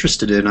might be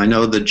interested in, I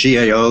know the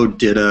GAO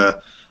did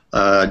a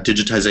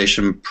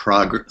digitization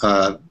project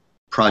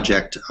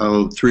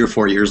 3 or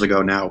 4 years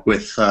ago now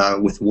with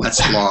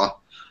Westlaw,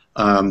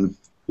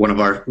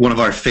 one of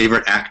our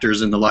favorite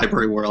actors in the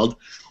library world,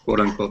 quote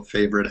unquote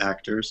favorite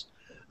actors,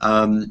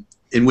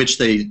 in which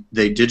they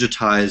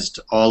digitized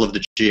all of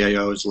the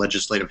GAO's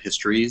legislative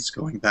histories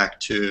going back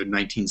to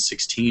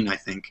 1916, I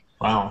think.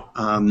 Wow.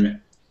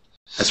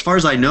 As far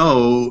as I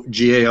know,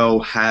 GAO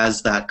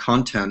has that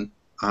content.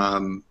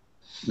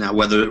 Now,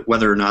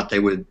 whether or not they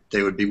would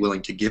be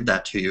willing to give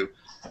that to you,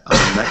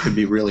 that could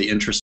be really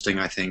interesting,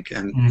 I think,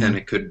 and and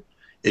it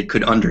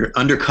could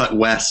undercut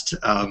West,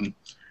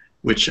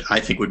 which I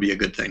think would be a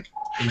good thing.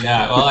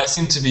 Yeah, well, I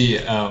seem to be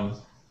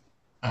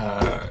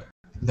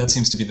that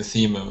seems to be the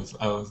theme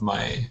of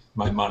my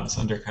month,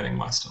 undercutting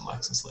West and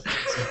Lexis lately.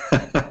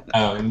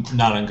 So,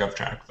 not on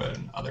GovTrack, but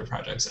in other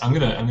projects. I'm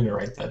gonna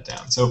write that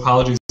down. So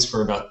apologies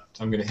for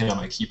I'm gonna hit on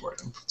my keyboard,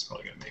 and it's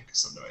probably gonna make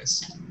some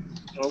noise.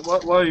 Well,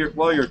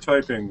 while you're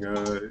typing,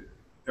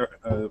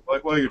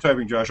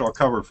 Josh, I'll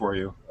cover for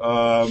you.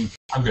 I'm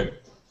good.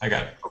 I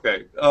got it.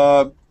 Okay.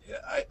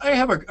 I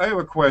have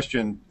a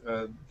question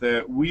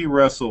that we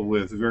wrestle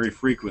with very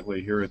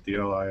frequently here at the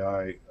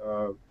LII.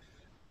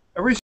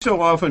 Every so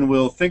often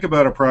we'll think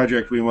about a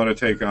project we want to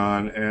take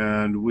on,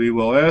 and we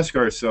will ask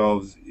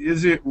ourselves,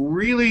 is it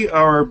really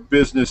our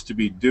business to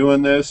be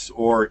doing this?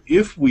 Or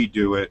if we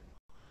do it,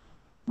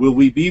 will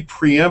we be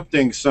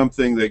preempting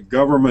something that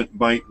government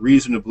might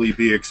reasonably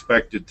be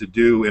expected to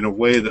do in a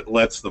way that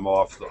lets them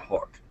off the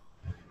hook?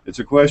 It's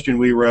a question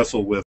we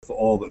wrestle with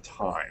all the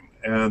time.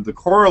 And the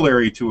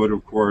corollary to it,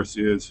 of course,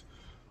 is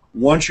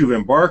once you've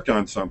embarked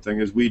on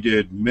something, as we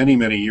did many,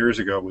 many years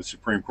ago with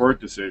Supreme Court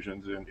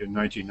decisions in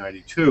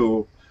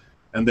 1992,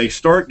 and they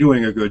start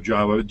doing a good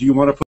job of it, do you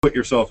want to put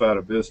yourself out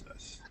of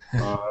business?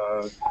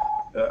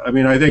 I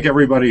mean, I think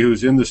everybody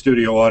who's in the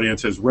studio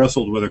audience has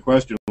wrestled with a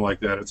question like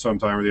that at some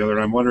time or the other,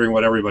 and I'm wondering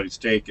what everybody's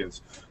take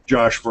is.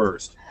 Josh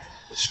first.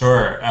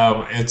 Sure.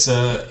 It's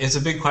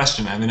a big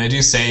question. I mean, I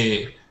do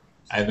say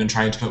I've been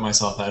trying to put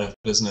myself out of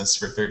business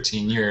for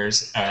 13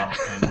 years, and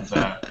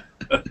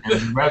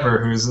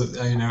Weber, who's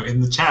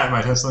in the chat,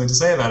 might have something to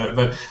say about it.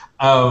 But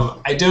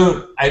I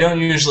don't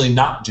usually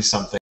not do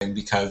something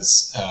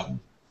because of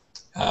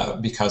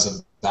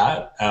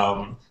that.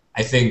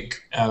 I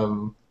think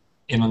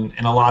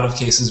in a lot of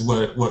cases,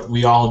 what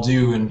we all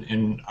do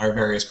in our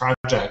various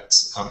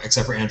projects,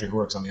 except for Andrew who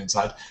works on the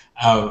inside,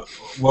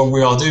 what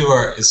we all do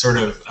is sort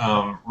of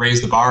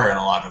raise the bar in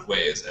a lot of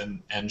ways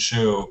and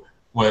show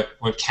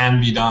what can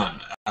be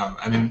done.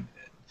 I mean,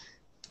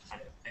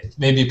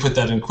 maybe put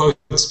that in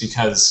quotes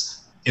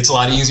because it's a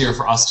lot easier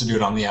for us to do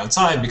it on the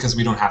outside because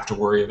we don't have to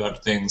worry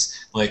about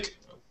things like,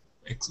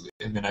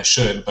 I mean, I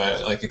should,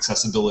 but like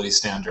accessibility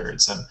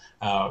standards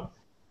and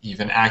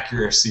even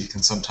accuracy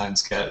can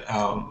sometimes get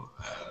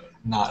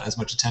not as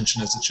much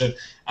attention as it should.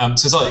 So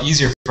it's a lot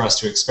easier for us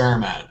to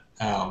experiment,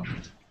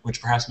 which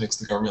perhaps makes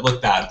the government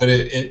look bad, but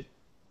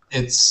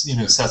it's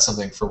sets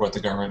something for what the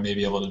government may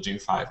be able to do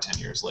 5-10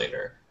 years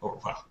later,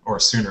 or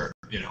sooner,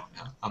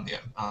 on the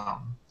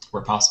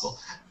where possible.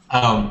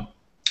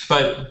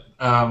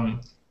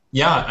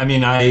 Yeah, I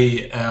mean,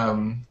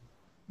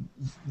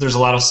 there's a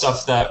lot of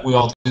stuff that we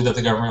all do that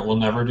the government will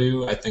never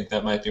do. I think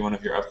that might be one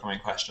of your upcoming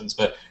questions.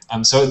 But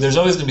so there's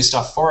always going to be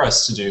stuff for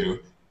us to do.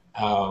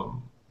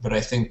 But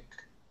I think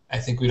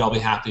we'd all be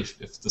happy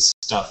if the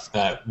stuff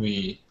that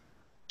we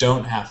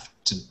don't have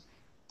to,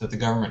 that the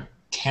government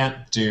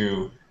can't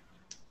do,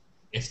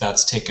 if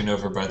that's taken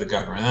over by the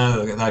government.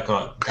 That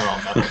got all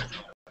metal.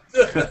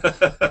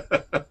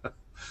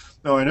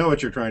 No, I know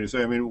what you're trying to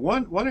say. I mean,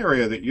 one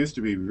area that used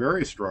to be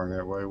very strong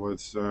that way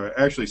was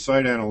actually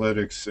site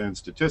analytics and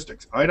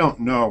statistics. I don't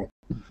know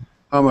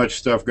how much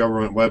stuff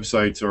government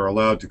websites are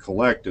allowed to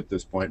collect at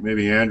this point.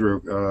 Maybe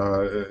Andrew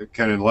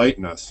can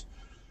enlighten us.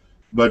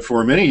 But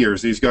for many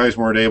years, these guys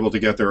weren't able to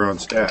get their own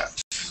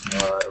stats.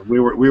 We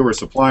were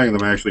supplying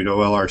them actually to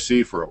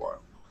LRC for a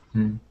while.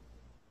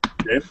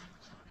 Dave?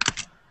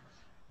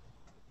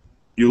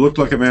 You looked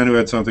like a man who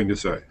had something to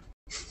say.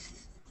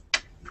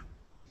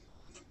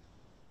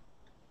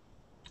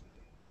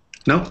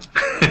 No.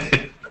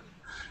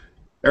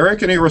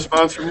 Eric, any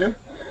response from you?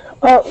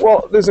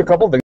 Well, there's a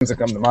couple things that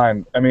come to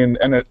mind. I mean,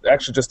 and it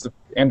actually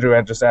Andrew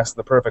had just asked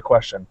the perfect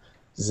question.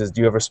 He says,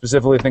 do you ever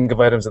specifically think of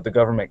items that the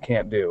government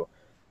can't do?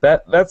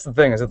 That's the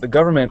thing, is that the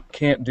government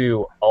can't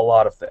do a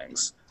lot of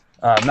things.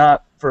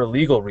 Not for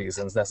legal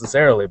reasons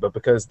necessarily, but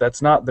because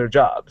that's not their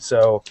job.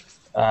 So,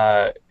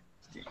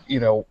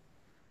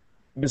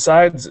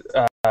 besides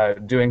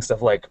doing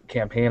stuff like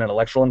campaign and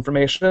electoral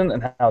information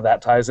and how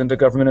that ties into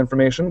government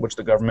information, which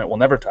the government will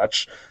never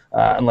touch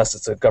unless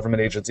it's a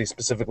government agency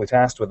specifically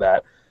tasked with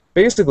that.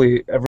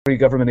 Basically, every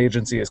government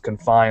agency is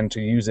confined to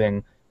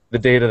using the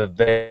data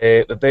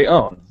that they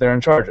own, they're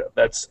in charge of.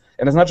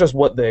 And it's not just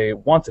what they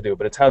want to do,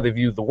 but it's how they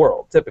view the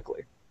world.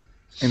 Typically,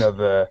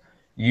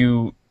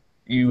 you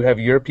have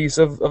your piece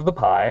of the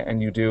pie,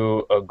 and you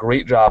do a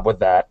great job with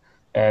that,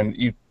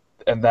 and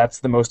that's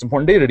the most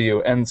important data to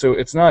you. And so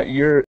it's not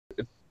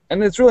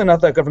and it's really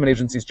not that government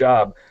agency's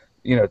job,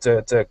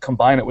 to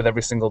combine it with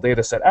every single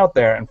data set out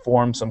there and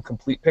form some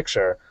complete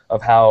picture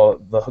of how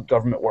the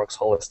government works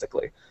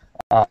holistically.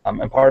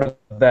 And part of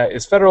that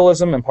is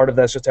federalism, and part of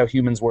that's just how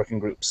humans work in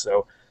groups.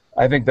 So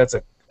I think that's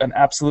an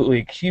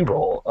absolutely key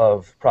role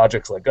of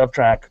projects like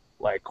GovTrack,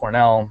 like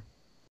Cornell,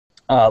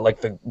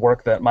 like the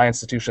work that my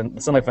institution,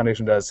 the Sunlight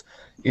Foundation, does,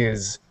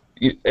 is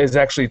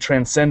actually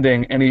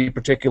transcending any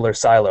particular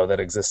silo that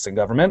exists in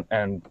government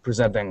and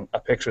presenting a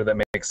picture that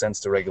makes sense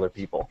to regular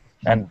people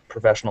and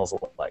professionals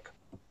alike.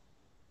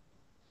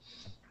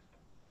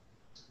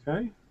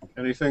 Okay.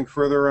 Anything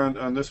further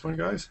on this one,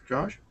 guys?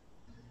 Josh?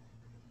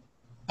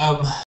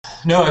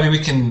 No, I mean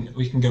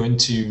we can go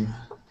into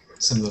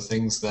some of the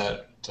things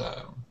that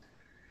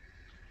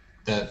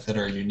that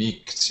are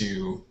unique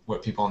to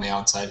what people on the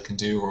outside can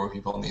do or what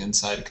people on the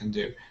inside can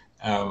do.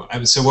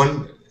 So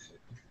one,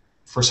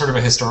 for sort of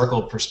a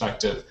historical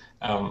perspective,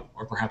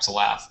 or perhaps a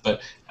laugh,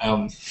 but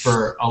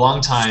for a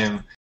long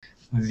time,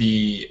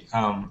 the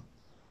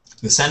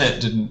Senate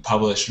didn't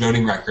publish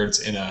voting records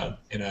in a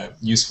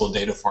useful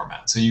data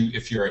format. So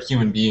if you're a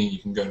human being, you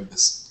can go to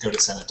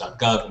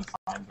senate.gov and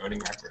find voting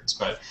records.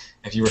 But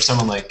if you were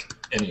someone like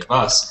any of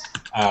us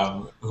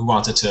who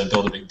wanted to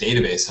build a big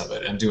database of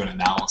it and do an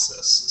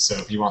analysis, so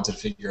if you wanted to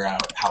figure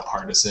out how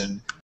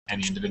partisan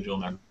any individual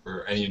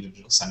member, any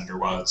individual senator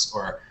was,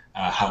 or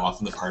how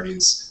often the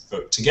parties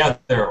vote together,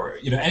 or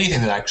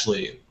anything that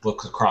actually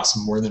looks across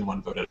more than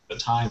one vote at a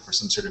time for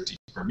some sort of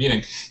deeper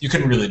meaning, you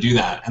couldn't really do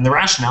that. And the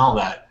rationale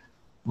that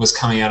was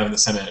coming out of the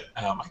Senate,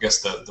 I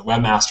guess the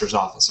webmaster's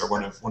office or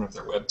one of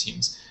their web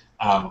teams,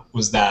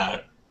 was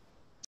that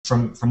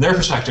from their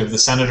perspective, the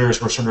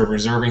senators were sort of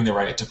reserving the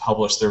right to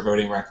publish their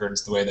voting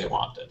records the way they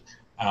wanted,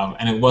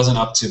 and it wasn't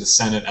up to the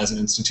Senate as an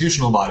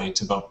institutional body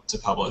to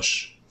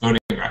publish voting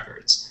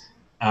records,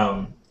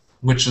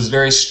 which was a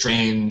very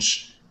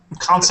strange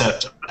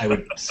concept, I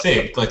would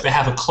think. Like, they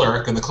have a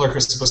clerk, and the clerk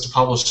is supposed to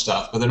publish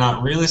stuff, but they're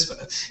not really.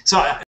 So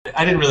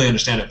I didn't really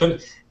understand it,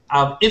 but.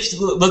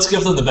 Let's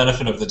give them the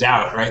benefit of the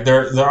doubt, right?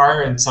 There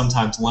are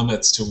sometimes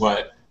limits to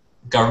what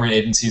government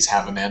agencies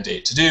have a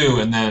mandate to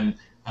do, and then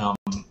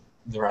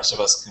the rest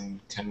of us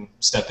can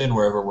step in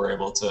wherever we're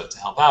able to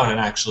help out. And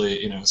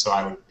actually, so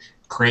I would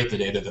create the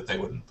data that they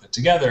wouldn't put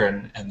together,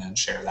 and then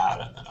share that,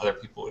 and then other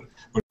people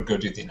would go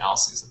do the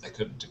analyses that they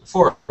couldn't do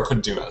before or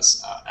couldn't do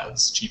as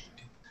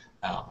cheaply,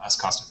 as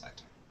cost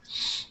effective.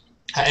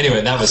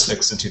 Anyway, that was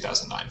fixed in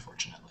 2009,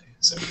 fortunately.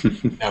 So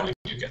now we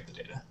do get the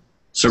data.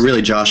 So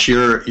really, Josh,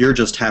 you're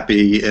just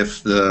happy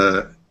if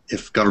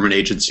government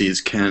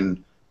agencies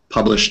can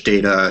publish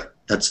data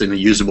that's in a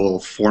usable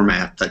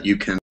format that you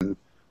can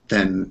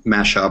then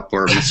mash up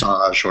or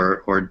massage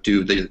or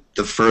do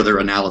the further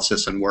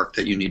analysis and work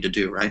that you need to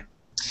do, right?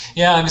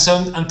 Yeah, I mean,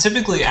 so I'm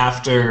typically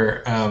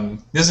after.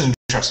 This is an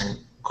interesting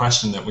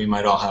question that we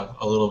might all have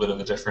a little bit of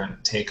a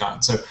different take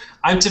on. So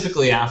I'm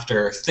typically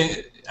after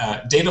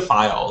data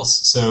files.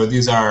 So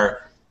these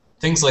are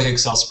things like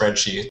Excel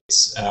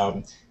spreadsheets.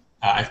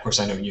 Of course,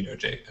 I know you know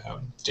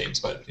James,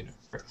 but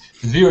for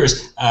the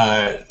viewers,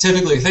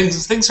 typically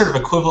things sort of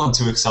equivalent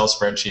to Excel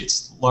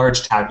spreadsheets,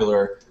 large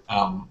tabular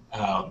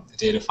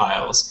data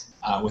files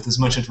with as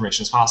much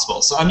information as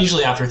possible. So I'm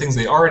usually after things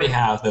they already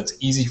have that's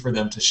easy for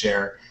them to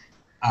share.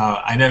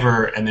 I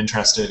never am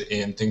interested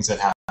in things that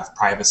have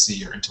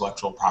privacy or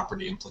intellectual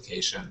property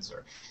implications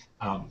or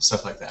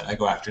stuff like that. I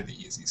go after the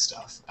easy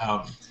stuff.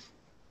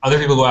 Other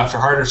people go after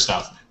harder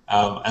stuff,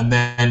 and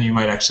then you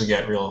might actually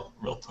get real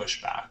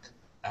pushback.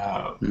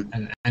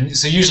 And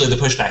so usually the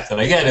pushback that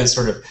I get is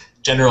sort of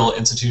general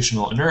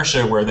institutional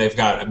inertia, where they've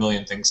got a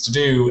million things to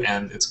do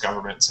and it's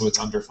government, so it's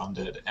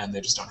underfunded and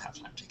they just don't have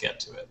time to get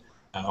to it,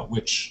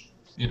 which,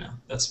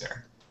 that's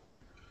fair.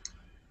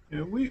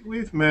 Yeah,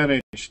 we've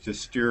managed to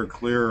steer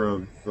clear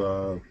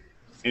of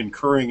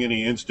incurring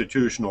any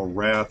institutional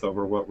wrath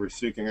over what we're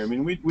seeking. I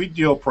mean, we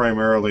deal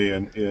primarily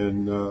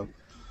in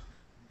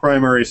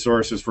primary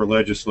sources for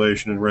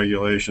legislation and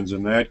regulations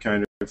and that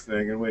kind of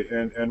thing.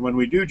 And when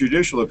we do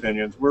judicial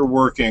opinions, we're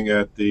working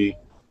at the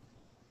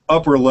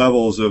upper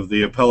levels of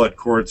the appellate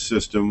court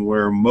system,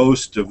 where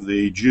most of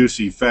the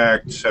juicy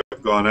facts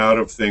have gone out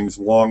of things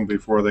long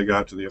before they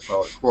got to the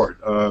appellate court.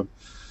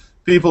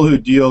 People who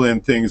deal in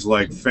things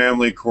like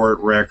family court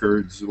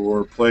records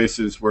or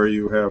places where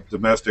you have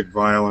domestic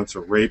violence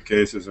or rape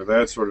cases or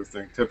that sort of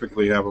thing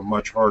typically have a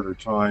much harder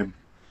time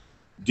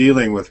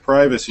dealing with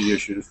privacy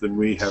issues than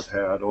we have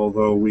had,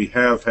 although we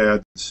have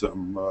had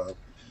some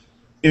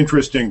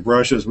interesting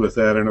brushes with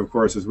that. And of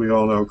course, as we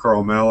all know,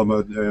 Carl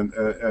Malamud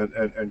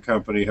and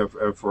company have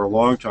for a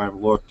long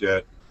time looked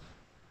at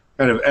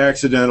kind of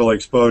accidental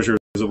exposures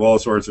of all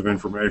sorts of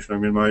information. I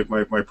mean,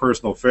 my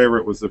personal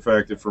favorite was the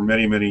fact that for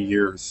many, many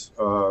years,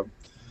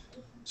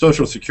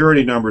 Social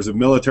Security numbers of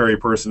military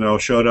personnel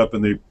showed up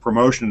in the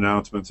promotion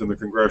announcements in the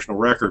Congressional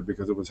Record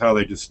because it was how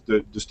they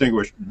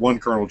distinguished one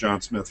Colonel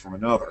John Smith from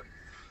another.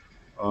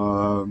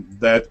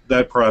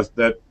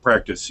 That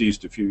practice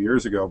ceased a few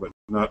years ago, but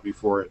not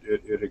before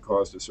it had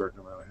caused a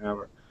certain amount of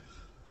havoc.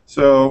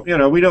 So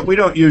we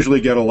don't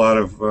usually get a lot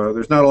of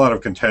there's not a lot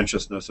of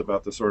contentiousness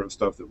about the sort of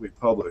stuff that we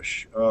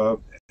publish,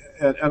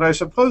 and I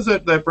suppose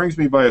that brings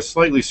me by a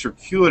slightly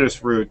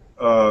circuitous route.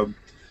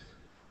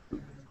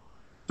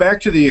 back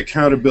to the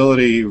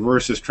accountability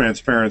versus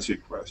transparency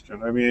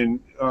question. I mean,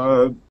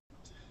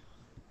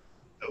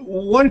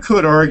 one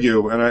could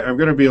argue, and I'm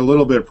going to be a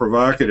little bit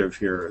provocative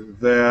here,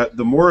 that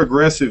the more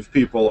aggressive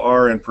people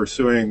are in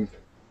pursuing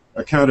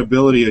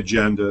accountability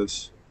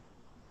agendas,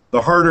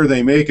 the harder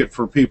they make it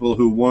for people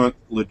who want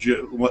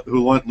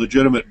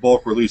legitimate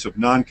bulk release of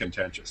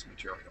non-contentious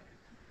material.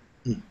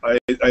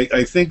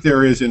 I think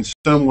there is in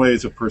some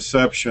ways a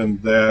perception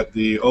that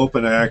the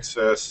open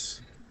access,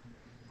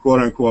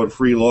 quote-unquote,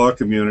 free law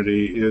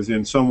community is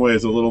in some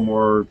ways a little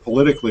more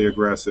politically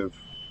aggressive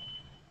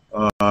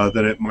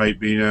than it might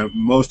be. Now,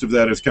 most of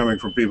that is coming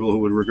from people who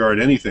would regard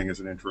anything as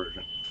an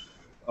intrusion.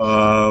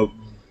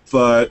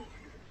 But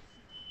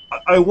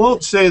I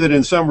won't say that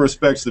in some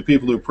respects the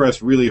people who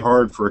press really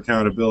hard for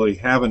accountability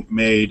haven't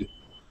made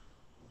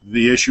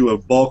the issue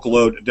of bulk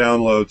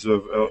downloads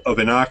of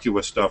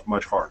innocuous stuff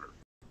much harder.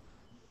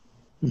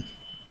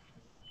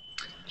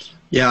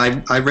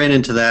 Yeah, I ran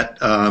into that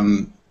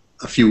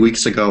a few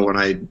weeks ago when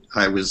I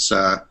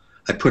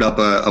put up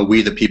a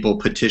We the People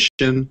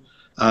petition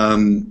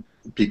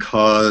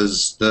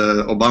because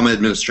the Obama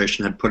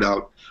administration had put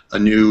out a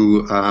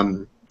new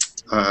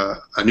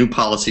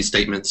policy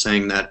statement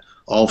saying that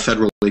all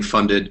federally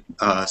funded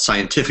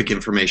scientific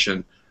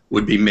information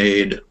would be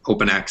made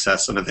open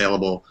access and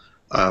available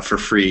for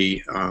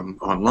free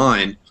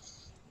online.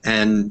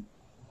 And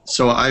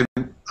so I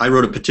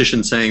wrote a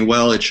petition saying,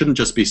 well, it shouldn't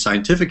just be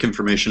scientific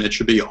information, it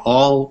should be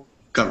all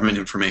government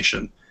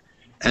information.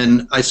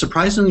 And I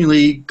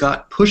surprisingly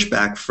got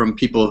pushback from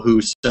people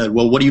who said,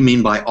 well, what do you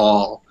mean by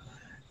all?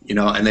 You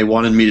know, and they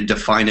wanted me to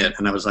define it.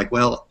 And I was like,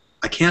 well,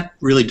 I can't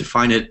really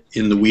define it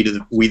in the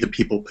We the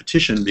People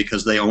petition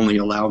because they only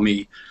allow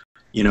me,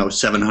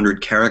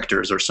 700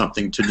 characters or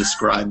something to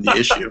describe the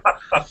issue.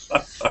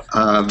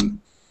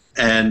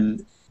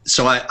 And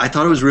so I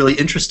thought it was really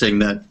interesting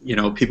that,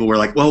 people were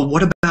like, well,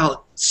 what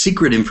about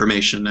secret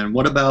information? And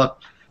what about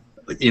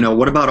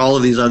all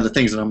of these other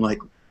things? And I'm like,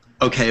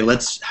 okay,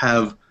 let's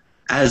have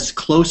as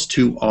close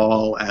to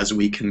all as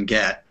we can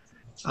get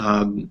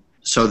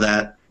so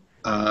that,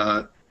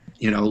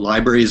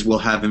 libraries will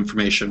have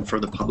information for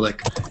the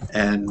public,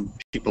 and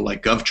people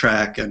like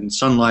GovTrack and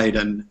Sunlight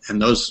and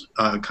those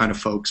kind of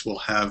folks will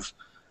have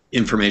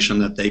information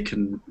that they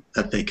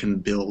can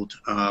build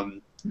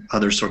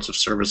other sorts of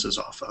services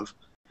off of.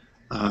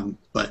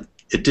 But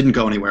it didn't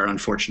go anywhere,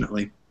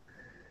 unfortunately.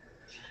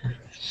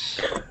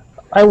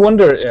 I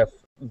wonder if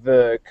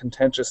the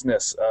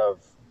contentiousness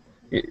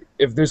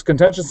if there's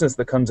contentiousness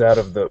that comes out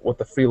of what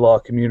the free law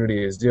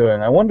community is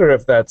doing, I wonder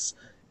if that's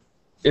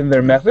in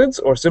their methods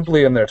or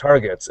simply in their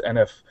targets, and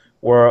if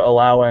we're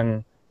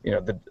allowing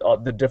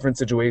the different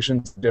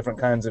situations, different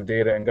kinds of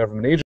data and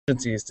government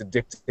agencies to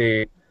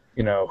dictate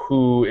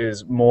who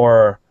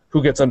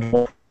gets under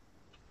more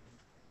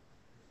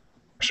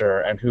pressure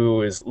and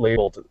who is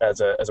labeled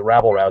as a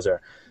rabble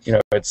rouser.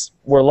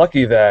 We're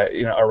lucky that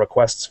our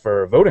requests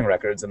for voting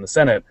records in the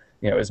Senate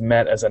is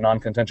met as a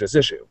non-contentious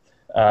issue,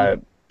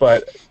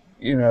 but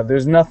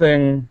there's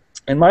nothing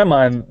in my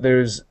mind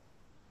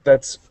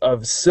that's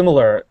of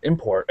similar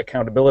import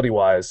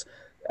accountability-wise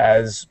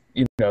as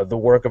the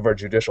work of our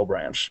judicial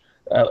branch,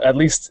 at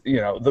least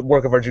the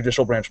work of our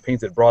judicial branch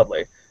painted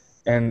broadly.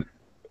 And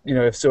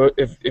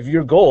if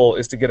your goal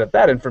is to get at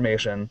that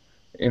information,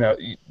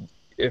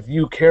 if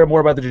you care more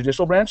about the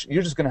judicial branch,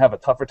 you're just going to have a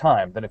tougher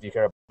time than if you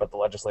care about the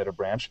legislative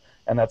branch.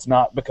 And that's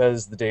not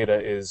because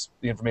the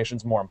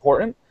information's more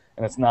important,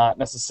 and it's not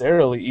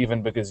necessarily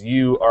even because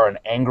you are an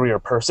angrier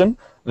person,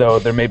 though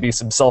there may be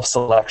some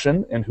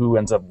self-selection in who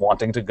ends up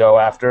wanting to go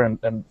after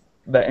and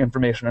that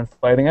information and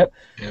fighting it.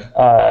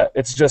 Yeah.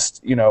 It's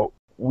just,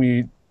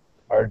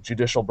 our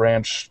judicial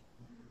branch,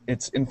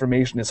 its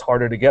information is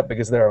harder to get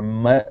because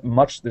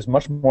there's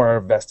much more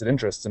vested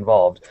interests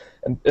involved.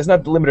 And it's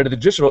not limited to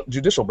the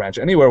judicial branch.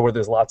 Anywhere where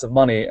there's lots of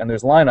money and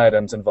there's line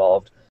items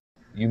involved,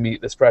 you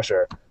meet this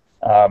pressure.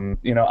 I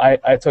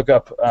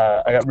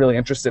got really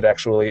interested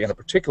actually in a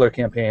particular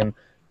campaign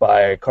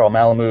by Carl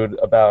Malamud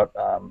about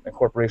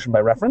incorporation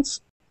by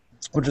reference,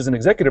 which is an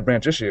executive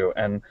branch issue.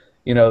 And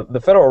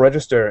the Federal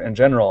Register in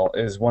general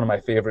is one of my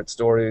favorite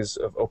stories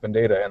of open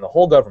data in the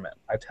whole government.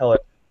 I tell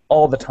it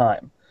all the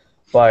time.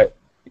 But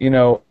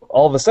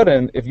all of a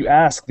sudden, if you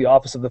ask the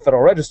Office of the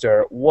Federal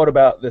Register, what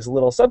about this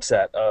little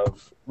subset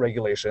of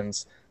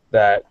regulations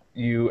that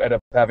you end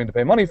up having to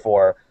pay money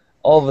for,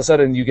 all of a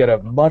sudden you get a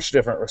much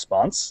different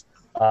response.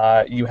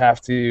 You have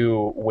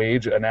to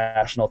wage a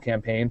national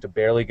campaign to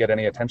barely get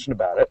any attention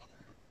about it,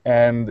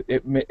 and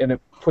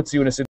it puts you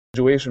in a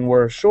situation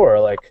where, sure,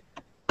 like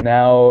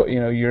now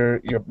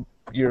you're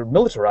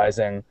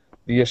militarizing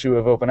the issue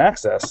of open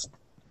access,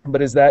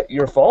 but is that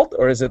your fault,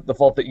 or is it the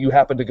fault that you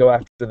happen to go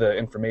after the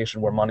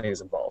information where money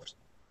is involved?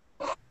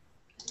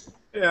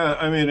 Yeah,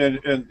 I mean,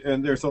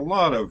 and there's a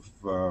lot of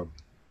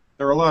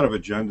there are a lot of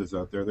agendas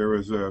out there. There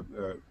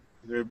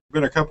have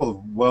been a couple of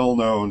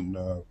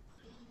well-known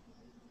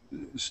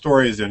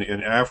stories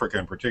in Africa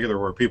in particular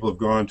where people have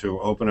gone to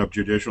open up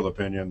judicial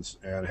opinions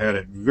and had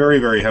it very,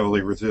 very heavily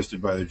resisted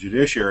by the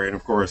judiciary. And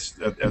of course,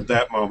 at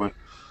that moment,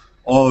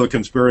 all the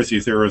conspiracy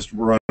theorists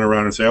run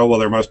around and say, oh, well,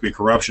 there must be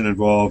corruption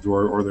involved,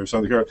 or there's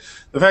something.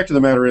 The fact of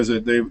the matter is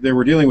that they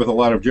were dealing with a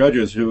lot of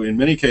judges who, in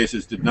many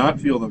cases, did not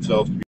feel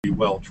themselves to be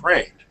well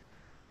trained,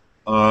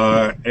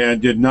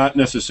 and did not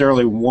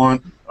necessarily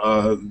want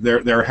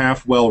their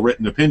half well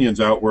written opinions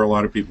out where a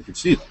lot of people could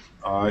see them.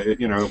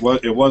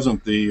 It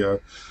wasn't the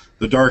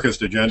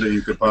darkest agenda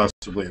you could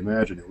possibly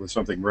imagine. It was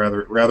something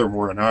rather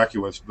more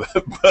innocuous,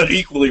 but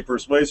equally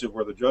persuasive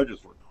where the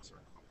judges were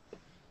concerned.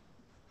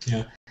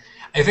 Yeah.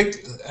 I think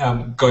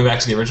going back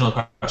to the original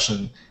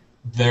question,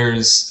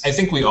 I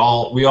think we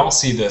all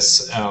see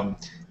this,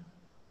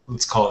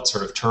 let's call it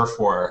sort of turf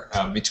war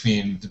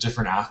between the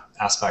different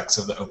aspects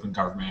of the open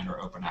government or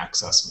open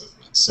access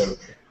movement. So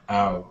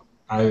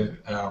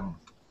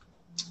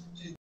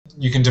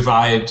you can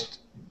divide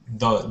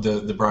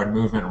the broad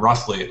movement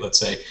roughly, let's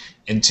say,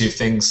 into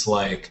things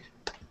like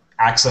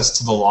access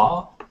to the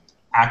law,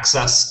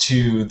 access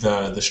to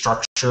the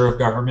structure of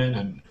government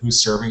and who's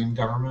serving in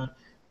government,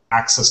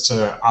 access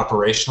to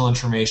operational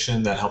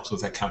information that helps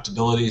with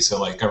accountability,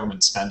 so like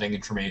government spending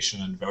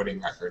information and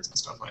voting records and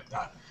stuff like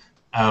that.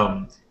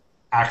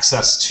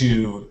 Access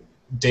to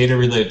data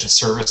related to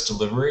service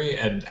delivery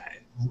and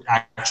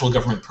actual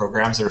government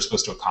programs that are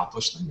supposed to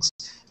accomplish things.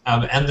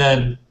 And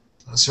then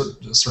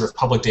sort of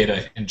public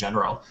data in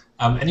general.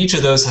 And each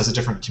of those has a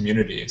different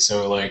community.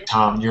 So like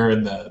Tom, you're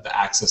in the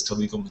access to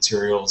legal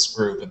materials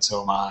group, and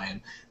so am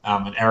I.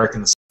 And Eric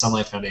and the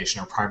Sunlight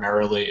Foundation are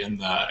primarily in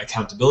the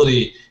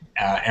accountability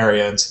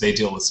area, and so they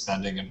deal with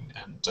spending and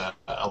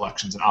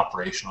elections and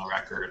operational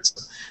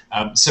records.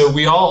 So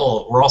we're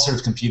all sort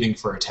of competing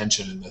for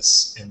attention in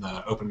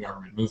the open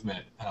government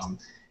movement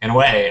in a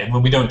way. And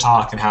when we don't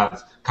talk and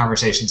have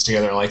conversations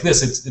together like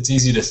this, it's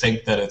easy to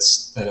think that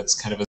it's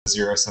kind of a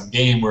zero-sum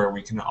game where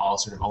we can all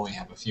sort of only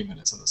have a few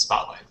minutes in the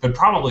spotlight. But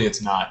probably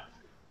it's not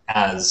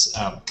as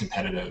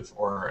competitive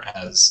or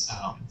as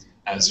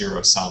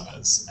zero-sum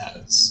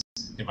as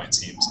it might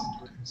seem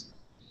sometimes.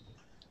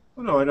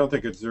 Well, no, I don't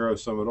think it's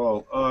zero-sum at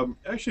all.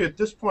 Actually, at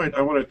this point,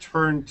 I want to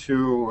turn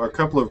to a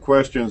couple of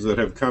questions that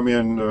have come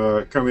in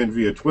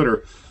via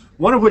Twitter.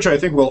 One of which I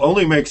think will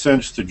only make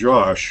sense to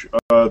Josh.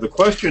 The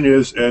question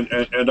is,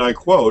 and I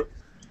quote,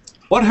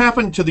 "What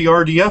happened to the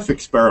RDF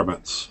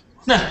experiments?"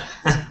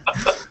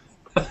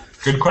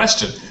 Good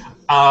question.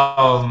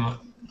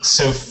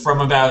 So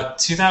from about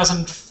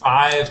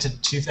 2005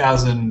 to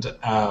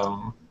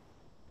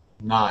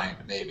 2009,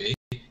 maybe,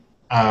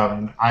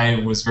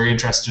 I was very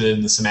interested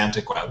in the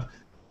semantic web.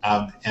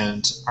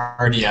 And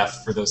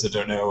RDF, for those that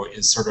don't know,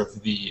 is sort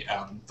of the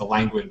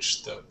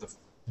language, the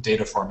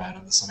data format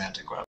of the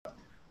semantic web.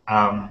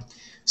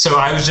 So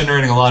I was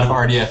generating a lot of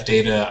RDF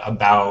data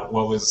about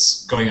what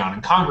was going on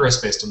in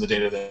Congress based on the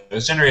data that I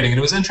was generating, and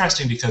it was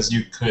interesting because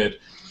you could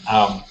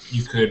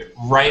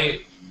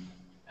write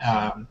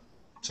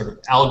sort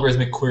of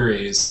algorithmic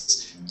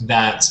queries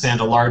that spanned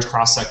a large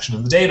cross section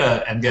of the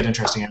data and get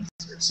interesting answers.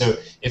 So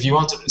if you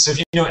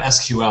know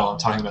SQL, I'm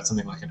talking about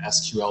something like an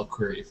SQL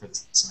query for the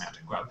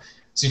semantic web.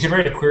 So you could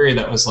write a query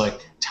that was like,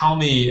 tell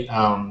me.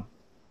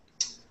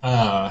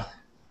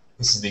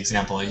 This is the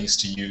example I used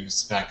to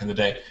use back in the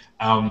day.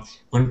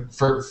 When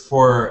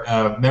for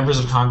members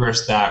of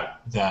Congress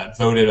that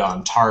voted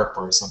on TARP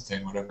or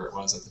something, whatever it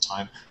was at the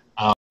time,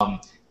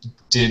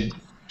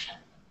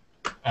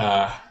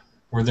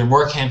 were there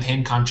more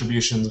campaign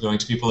contributions going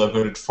to people that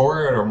voted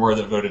for it or more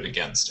that voted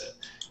against it?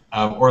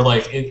 Or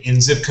like in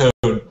zip code,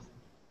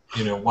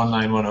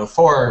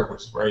 19104,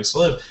 which is where I used to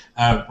live,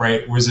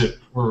 right?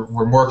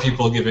 Were more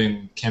people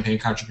giving campaign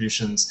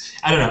contributions?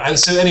 I don't know.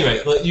 So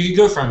anyway, you could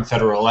go from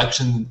Federal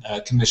Election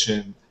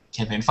Commission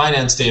campaign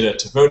finance data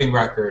to voting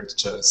records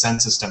to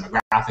census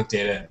demographic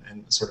data,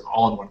 and sort of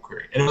all in one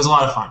query. And it was a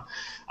lot of fun.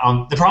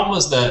 The problem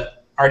is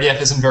that RDF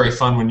isn't very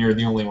fun when you're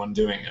the only one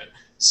doing it.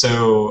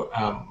 So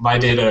my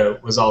data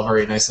was all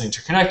very nicely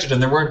interconnected,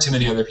 and there weren't too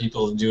many other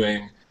people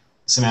doing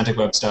semantic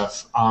web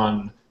stuff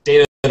on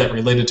data that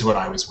related to what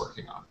I was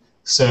working on.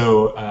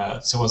 So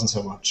it wasn't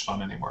so much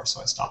fun anymore, so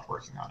I stopped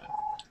working on it.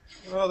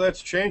 Well,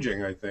 that's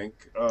changing, I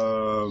think.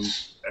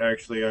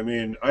 Actually, I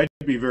mean, I'd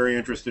be very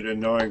interested in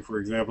knowing, for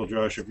example,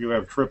 Josh, if you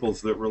have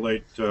triples that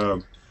relate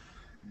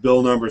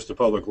bill numbers to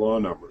public law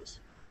numbers.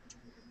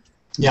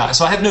 Yeah,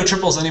 so I have no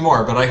triples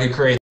anymore, but I could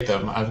create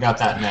them. I've got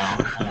that now.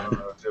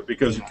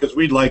 Because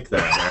we'd like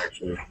that,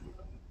 actually.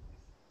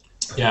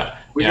 Yeah.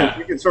 We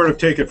can sort of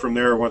take it from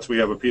there once we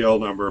have a PL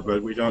number,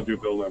 but we don't do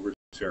bill numbers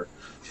here.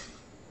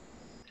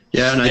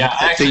 Yeah, and I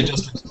actually think,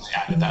 just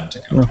added that to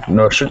go.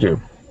 No, should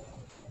you?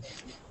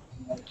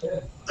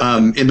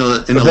 in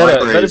the That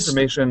libraries.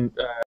 information.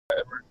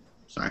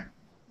 Sorry.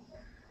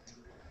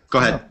 Go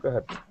ahead. No, go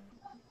ahead.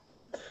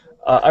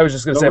 I was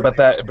just going to say about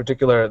that in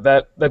particular.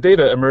 That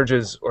data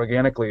emerges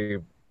organically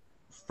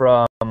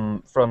from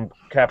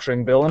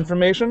capturing bill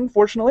information,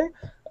 fortunately,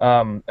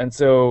 and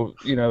so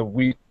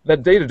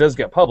that data does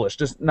get published,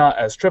 just not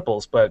as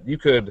triples, but you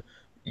could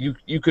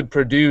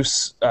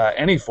produce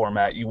any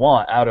format you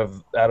want out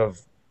of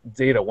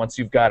data once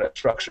you've got it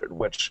structured,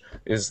 which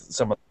is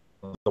some of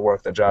the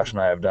work that Josh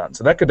and I have done.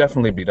 So that could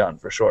definitely be done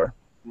for sure.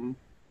 Mm-hmm.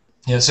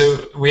 Yeah,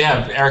 so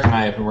Eric and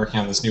I have been working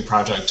on this new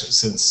project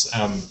since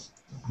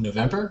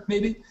November,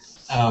 maybe,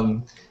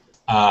 on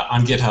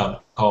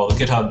GitHub called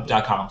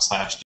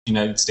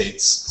github.com/United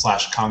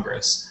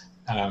States/Congress.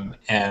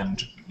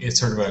 And it's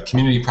sort of a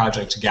community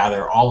project to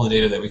gather all the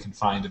data that we can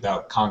find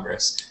about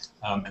Congress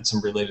and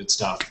some related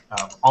stuff,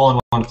 all in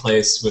one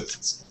place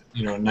with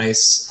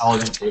nice,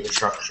 elegant data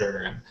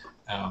structure.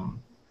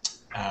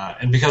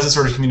 And because it's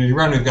sort of community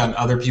run, we've gotten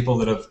other people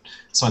that have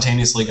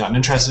spontaneously gotten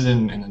interested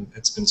in, and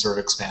it's been sort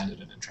of expanded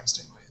in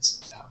interesting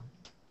ways.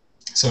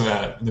 So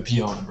the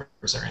PL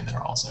numbers are in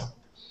there also.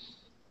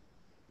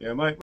 Yeah,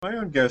 my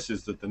own guess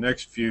is that the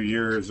next few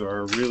years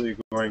are really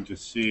going to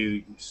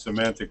see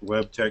semantic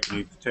web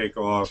techniques take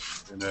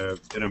off in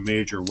a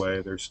major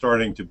way. There's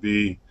starting to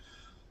be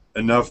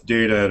enough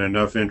data and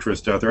enough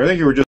interest out there. I think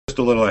you were just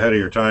a little ahead of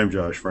your time,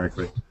 Josh,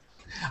 frankly.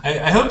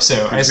 I hope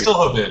so. I still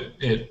hope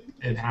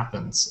it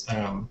happens.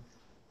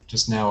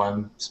 Just now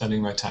I'm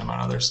spending my time on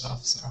other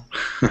stuff. So.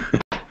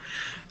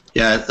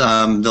 Yeah,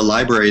 the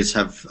libraries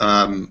have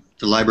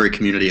the library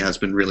community has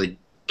been really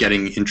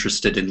getting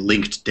interested in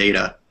linked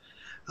data,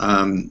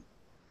 so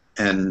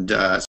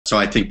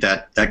I think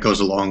that goes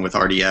along with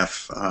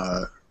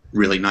RDF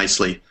really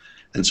nicely,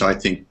 and so I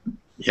think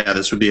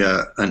this would be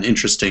an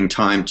interesting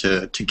time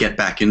to get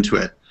back into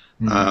it.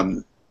 Mm-hmm.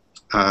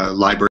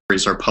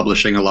 Libraries are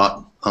publishing a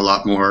lot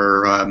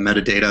more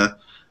metadata.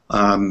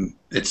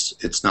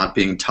 It's not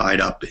being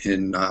tied up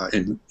in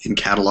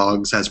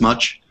catalogs as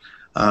much,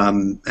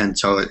 and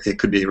so it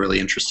could be a really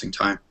interesting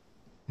time.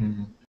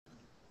 Mm-hmm.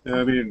 Yeah,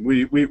 I mean,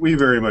 we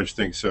very much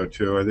think so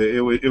too.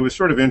 It was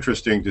sort of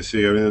interesting to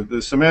see. I mean,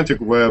 the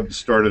semantic web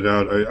started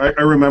out.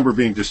 I remember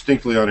being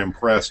distinctly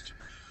unimpressed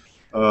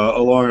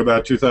along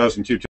about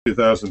 2002,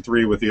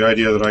 2003 with the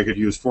idea that I could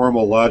use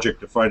formal logic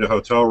to find a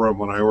hotel room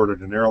when I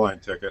ordered an airline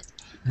ticket.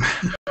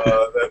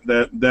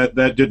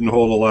 That didn't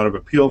hold a lot of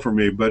appeal for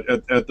me. But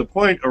at the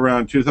point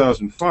around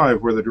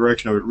 2005, where the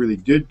direction of it really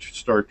did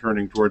start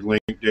turning toward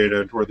linked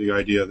data and toward the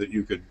idea that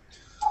you could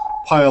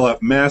pile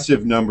up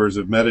massive numbers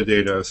of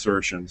metadata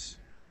assertions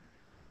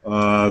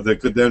that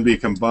could then be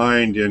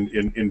combined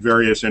in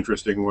various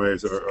interesting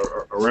ways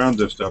around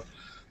this stuff,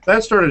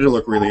 that started to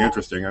look really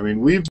interesting. I mean,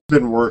 we've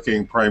been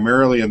working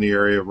primarily in the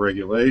area of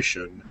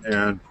regulation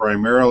and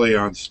primarily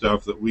on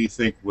stuff that we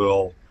think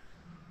will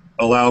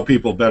allow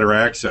people better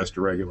access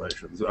to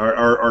regulations.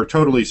 Our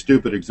totally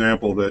stupid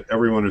example that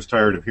everyone is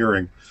tired of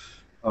hearing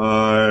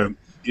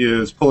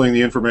is pulling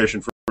the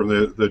information from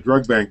the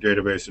drug bank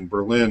database in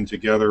Berlin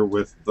together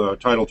with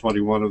Title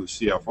 21 of the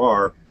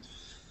CFR,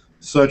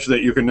 such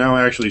that you can now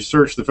actually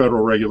search the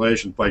federal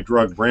regulations by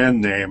drug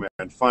brand name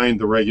and find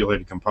the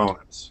regulated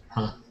components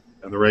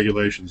and the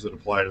regulations that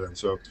apply to them.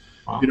 So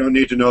you don't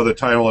need to know that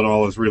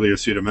Tylenol is really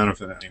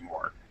acetaminophen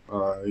anymore.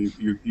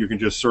 You can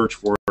just search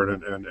for it,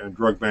 and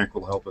drug bank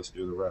will help us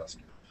do the rest.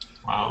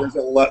 Wow.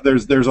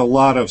 There's a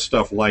lot of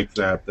stuff like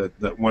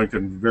that one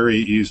can very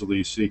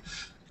easily see.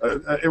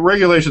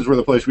 Regulations were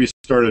the place we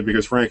started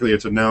because, frankly,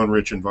 it's a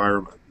noun-rich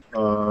environment.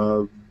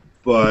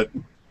 But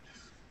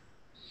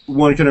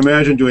one can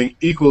imagine doing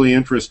equally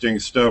interesting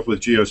stuff with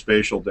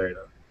geospatial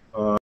data.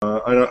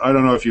 I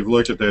don't know if you've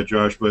looked at that,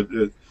 Josh, but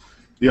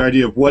the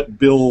idea of what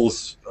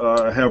bills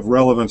have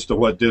relevance to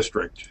what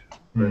district,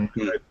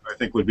 mm-hmm. I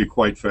think would be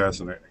quite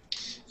fascinating.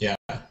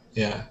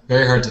 Yeah.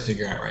 Very hard to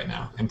figure out right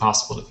now.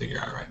 Impossible to figure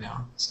out right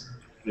now. So.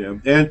 Yeah,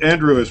 and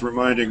Andrew is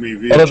reminding me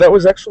via... Although that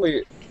was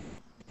actually...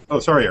 Oh,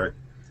 sorry, Eric.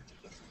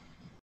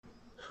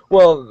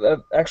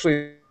 Well,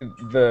 actually,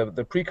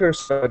 the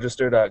precursor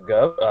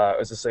register.gov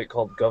is a site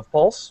called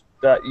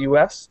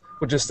govpulse.us,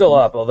 which is still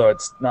up, although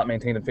it's not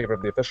maintained in favor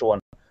of the official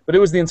one. But it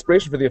was the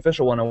inspiration for the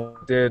official one, and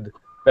what it did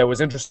that was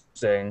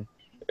interesting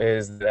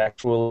is that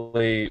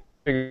actually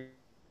figured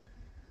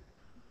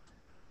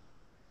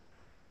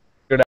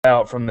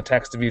out from the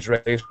text of each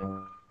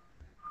regulation.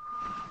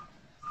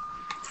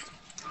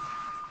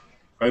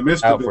 I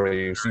missed out for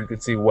you, so you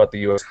could see what the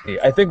U.S. need.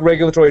 I think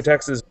regulatory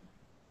text is...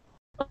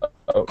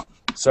 Oh,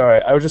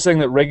 sorry, I was just saying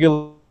that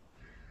regulatory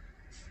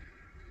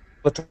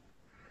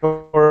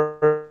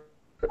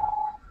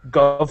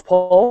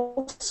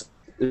GovPulse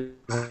is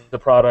the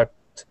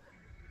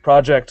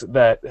project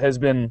that has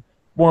been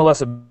more or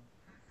less a...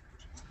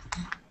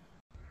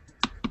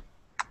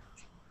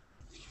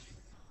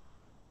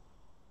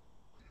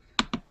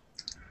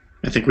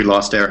 I think we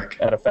lost Eric.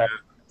 At effect.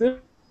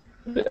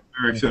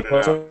 Eric's in and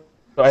out. So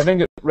I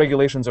think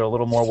regulations are a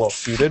little more well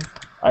suited.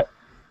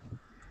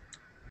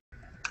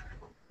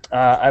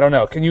 I don't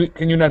know. Can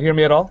you not hear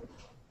me at all?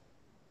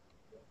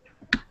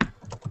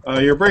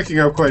 You're breaking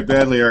up quite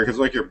badly, Eric. It's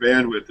like your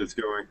bandwidth is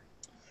going.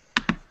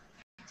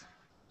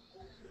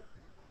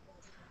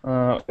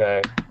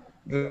 Okay.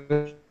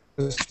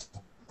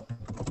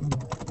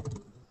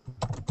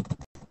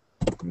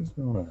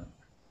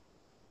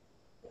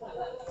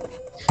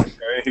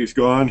 Okay, he's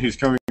gone. He's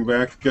coming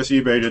back. Guess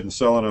eBay didn't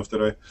sell enough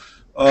today.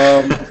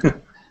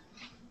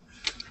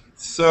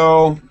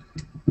 So,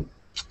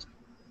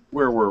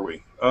 where were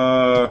we?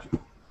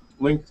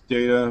 Linked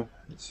data.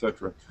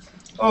 etc.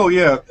 Oh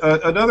yeah,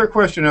 another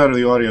question out of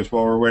the audience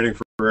while we're waiting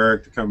for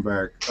Eric to come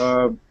back.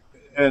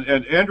 And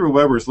Andrew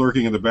Weber's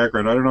lurking in the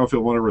background. I don't know if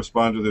he'll want to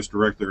respond to this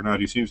directly or not.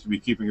 He seems to be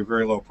keeping a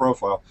very low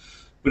profile.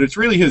 But it's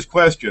really his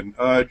question.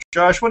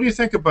 Josh, what do you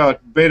think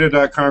about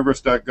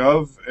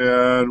beta.congress.gov,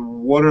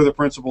 and what are the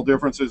principal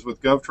differences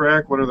with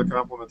GovTrack? What are the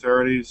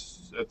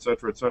complementarities, et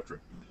cetera, et cetera?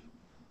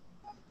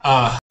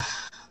 I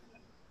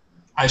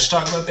should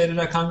talk about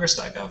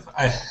beta.congress.gov.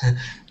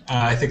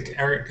 I think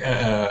Eric,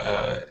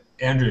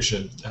 Andrew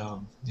should,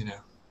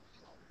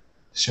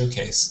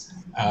 showcase,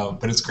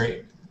 but it's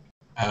great.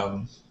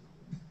 I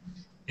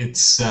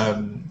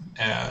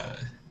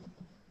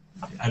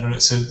don't know.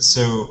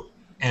 So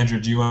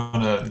Andrew, do you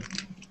want to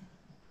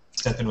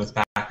step in with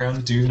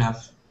background? Do you even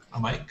have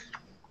a mic?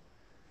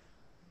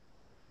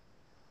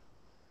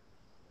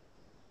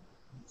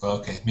 Well,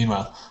 okay.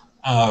 Meanwhile,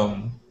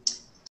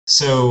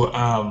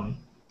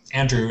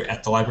 Andrew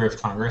at the Library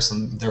of Congress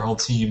and their whole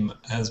team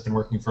has been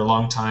working for a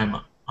long time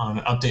on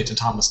an update to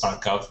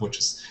thomas.gov, which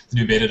is the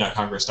new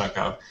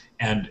beta.congress.gov,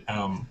 and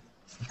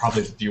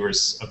probably the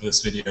viewers of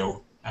this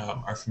video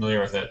are familiar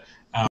with it.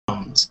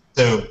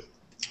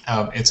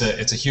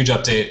 It's a huge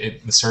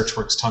update. The search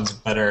works tons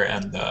better,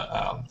 and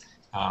the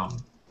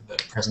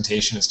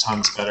presentation is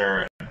tons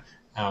better.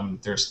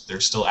 They're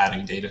still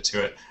adding data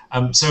to it.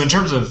 So in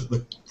terms of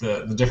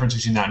the difference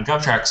between that and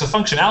GovTrack, so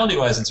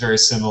functionality-wise, it's very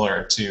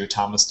similar to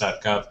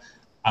thomas.gov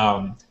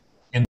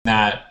in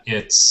that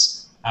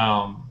it's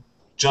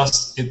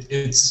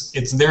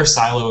it's their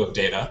silo of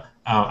data.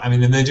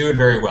 And they do it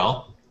very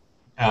well,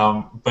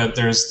 but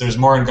there's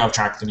more in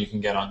GovTrack than you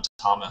can get on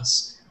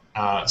Thomas.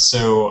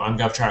 So on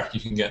GovTrack, you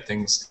can get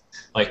things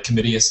like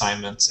committee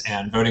assignments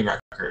and voting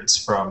records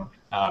from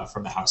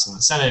the House and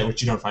the Senate,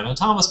 which you don't find on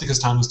Thomas because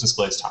Thomas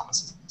displays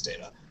Thomas's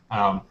data.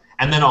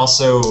 And then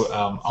also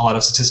a lot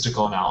of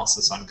statistical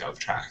analysis on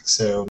GovTrack.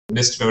 So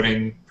missed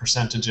voting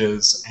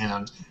percentages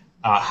and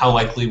how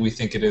likely we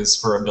think it is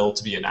for a bill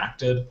to be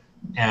enacted,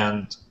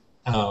 and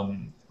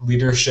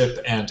leadership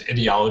and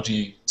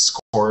ideology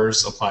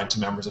scores applied to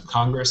members of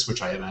Congress,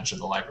 which I imagine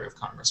the Library of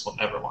Congress will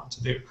never want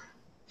to do.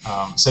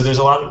 So there's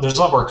a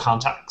lot more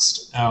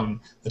context that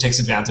takes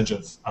advantage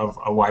of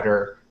a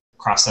wider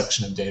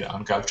cross-section of data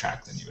on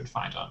GovTrack than you would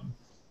find on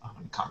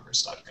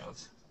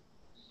congress.gov.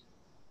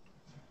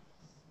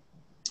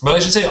 But I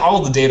should say all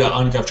of the data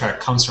on GovTrack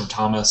comes from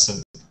Thomas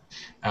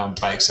and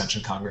by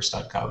extension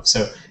congress.gov.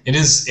 So it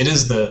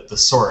is the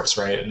source,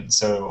 right? And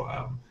so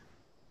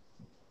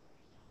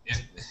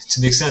to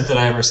the extent that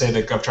I ever say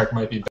that GovTrack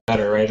might be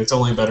better, right? It's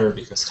only better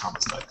because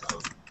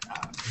thomas.gov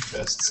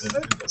exists and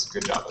does a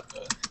good job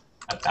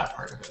at that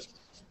part of it.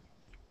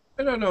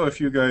 I don't know if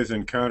you guys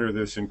encounter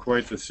this in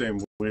quite the same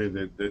way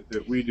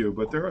that we do,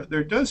 but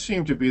there does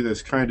seem to be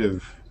this kind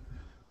of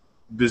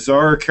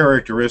bizarre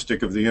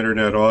characteristic of the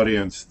internet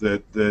audience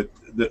that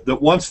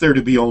wants there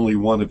to be only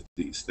one of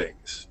these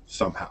things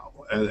somehow,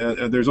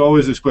 and there's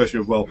always this question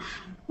of, well,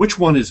 which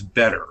one is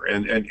better,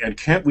 and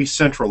can't we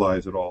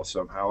centralize it all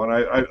somehow? And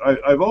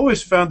I've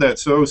always found that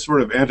so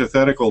sort of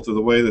antithetical to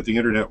the way that the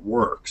internet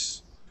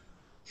works,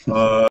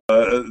 that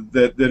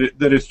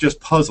it's just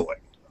puzzling.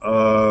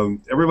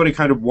 Everybody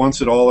kind of wants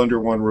it all under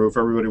one roof.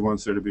 Everybody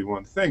wants there to be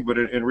one thing, but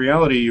in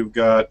reality, you've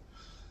got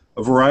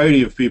a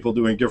variety of people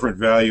doing different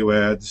value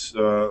adds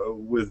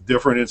with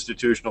different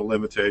institutional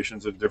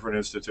limitations and different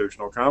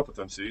institutional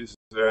competencies,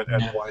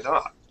 and why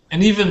not?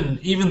 And even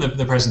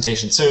the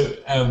presentation. So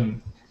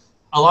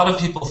a lot of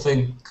people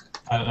think,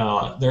 I don't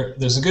know,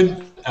 there's a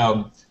good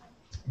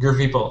group of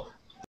people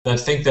that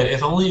think that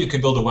if only you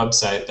could build a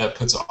website that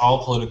puts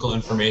all political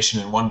information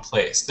in one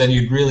place, then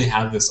you'd really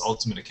have this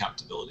ultimate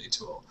accountability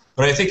tool.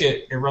 But I think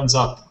it runs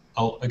up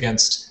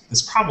against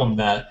this problem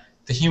that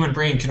the human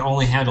brain can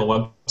only handle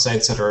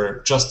websites that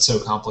are just so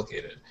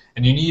complicated.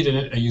 And you need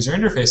a user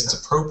interface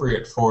that's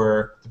appropriate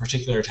for the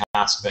particular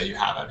task that you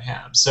have at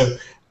hand. So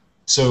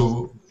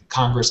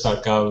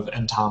congress.gov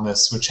and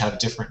Thomas, which have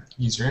different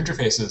user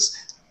interfaces,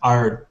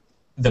 are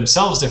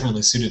themselves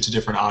differently suited to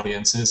different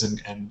audiences,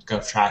 and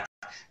GovTrack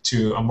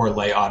to a more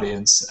lay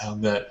audience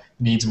that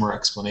needs more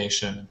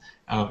explanation.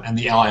 And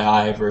the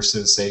LII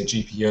versus, say,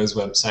 GPO's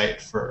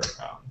website for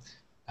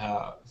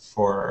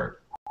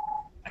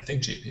I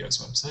think GPO's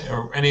website,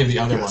 or any of the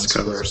other ones.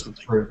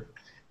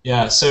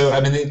 Yeah, so I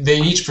mean,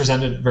 they each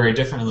presented very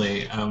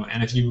differently,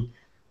 and if you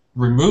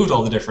removed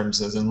all the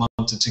differences and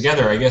lumped it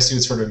together, I guess you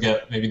would sort of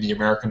get maybe the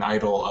American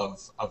Idol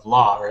of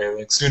law, right?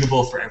 Like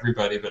suitable for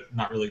everybody, but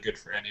not really good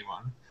for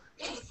anyone.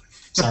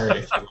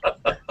 Sorry.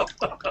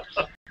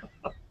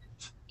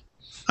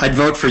 I'd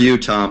vote for you,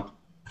 Tom.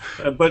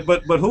 But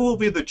who will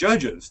be the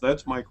judges?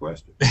 That's my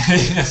question.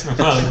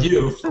 Well,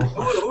 you.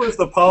 Who is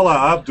the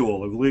Paula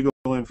Abdul of legal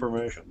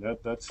information?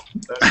 That's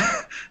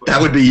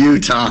that would be you,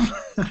 Tom.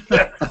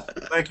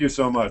 Thank you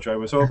so much. I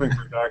was hoping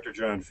for Dr.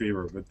 John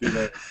Fever, but do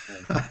that.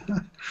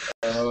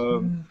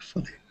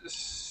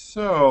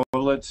 So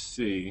let's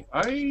see.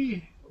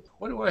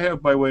 What do I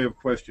have by way of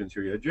questions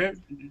here?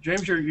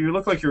 James, you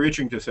look like you're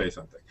itching to say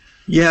something.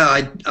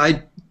 Yeah,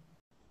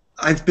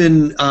 I've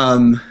been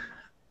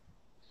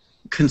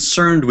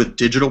concerned with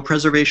digital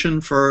preservation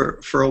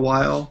for a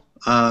while,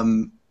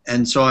 and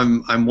so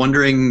I'm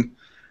wondering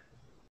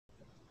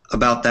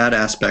about that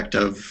aspect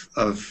of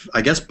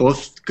I guess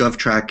both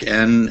GovTrack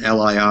and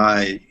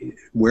LII.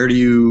 Where do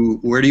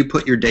you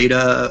put your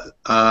data?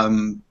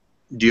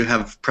 Do you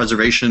have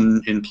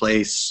preservation in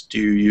place? Do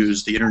you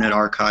use the Internet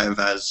Archive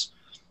as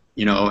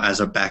as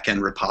a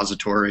back-end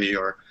repository,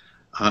 or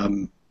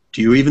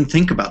do you even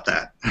think about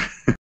that?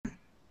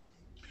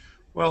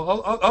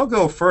 Well, I'll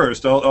go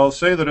first. I'll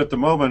say that at the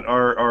moment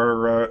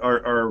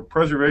our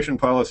preservation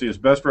policy is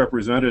best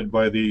represented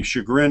by the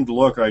chagrined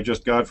look I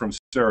just got from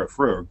Sarah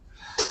Frug,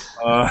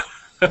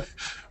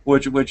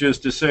 which is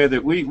to say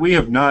that we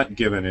have not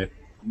given it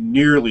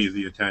nearly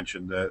the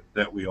attention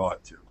that we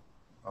ought to,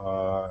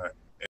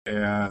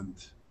 and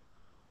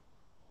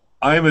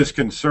I'm as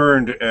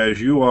concerned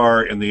as you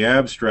are in the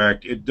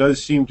abstract. It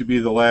does seem to be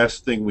the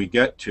last thing we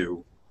get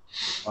to.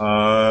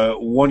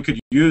 One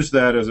could use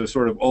that as a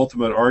sort of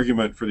ultimate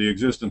argument for the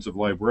existence of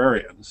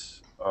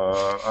librarians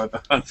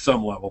on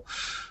some level.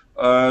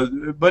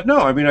 But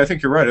no, I mean, I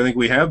think you're right. I think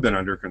we have been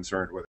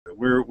under-concerned with it.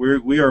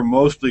 We are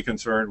mostly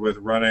concerned with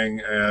running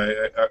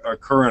a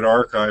current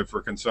archive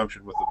for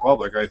consumption with the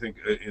public. I think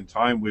in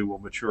time we will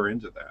mature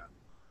into that.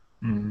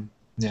 Mm-hmm.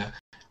 Yeah,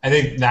 I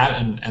think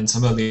that and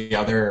some of the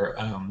other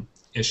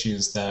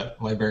issues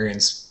that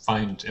librarians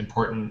find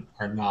important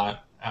are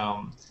not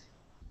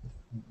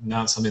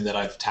something that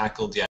I've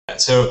tackled yet.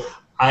 So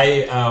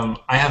I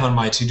have on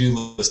my to-do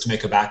list to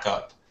make a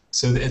backup.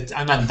 So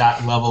I'm at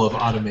that level of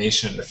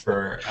automation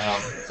for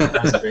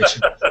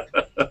preservation.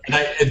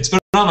 And it's been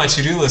on my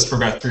to-do list for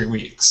about 3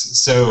 weeks.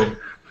 So,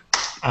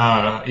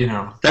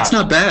 That's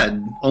not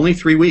bad. Only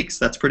 3 weeks.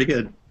 That's pretty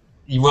good.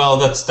 Well,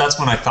 that's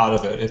when I thought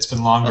of it. It's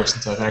been longer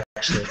since I've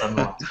actually done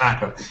the last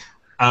backup.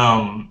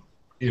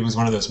 It was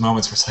one of those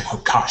moments where it's like,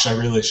 oh gosh, I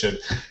really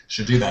should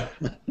do that.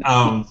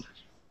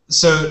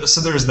 So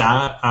there's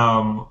that.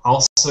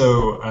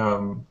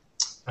 Also,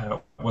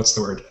 what's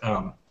the word?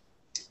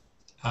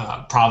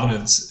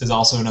 Provenance is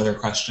also another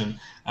question.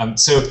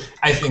 So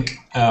I think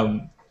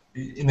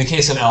in the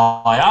case of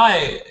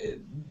LII,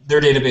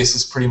 their database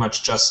is pretty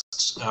much just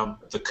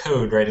the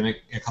code, right? And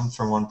it comes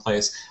from one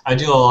place. I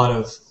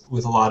deal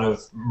with a lot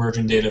of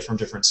merging data from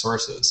different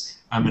sources,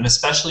 and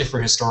especially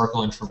for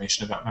historical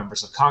information about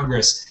members of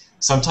Congress.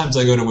 Sometimes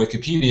I go to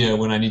Wikipedia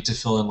when I need to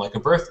fill in like a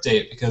birth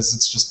date because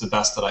it's just the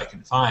best that I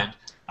can find.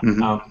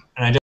 Mm-hmm.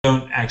 And I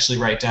don't actually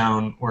write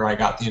down where I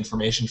got the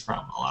information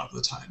from a lot of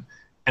the time.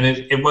 And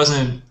it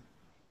wasn't,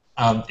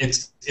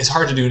 it's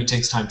hard to do and it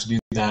takes time to do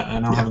that, and I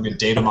don't have a good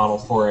data model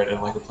for it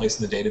and like a place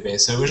in the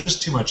database, so it was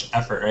just too much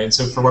effort, right? And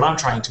so for what I'm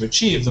trying to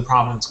achieve, the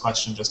provenance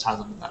question just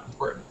hasn't been that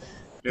important.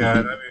 Yeah,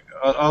 and I mean,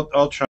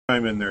 I'll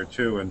chime in there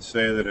too and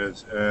say that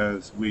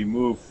as we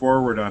move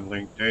forward on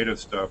linked data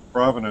stuff,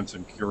 provenance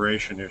and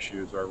curation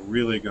issues are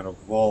really going to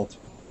vault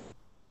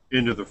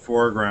into the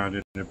foreground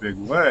in a big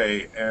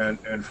way,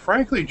 and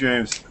frankly,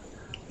 James,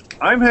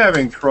 I'm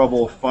having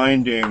trouble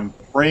finding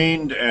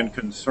trained and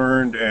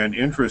concerned and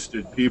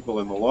interested people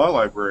in the law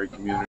library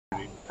community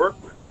to work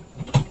with,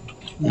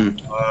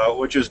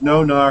 which is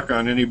no knock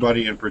on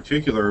anybody in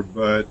particular,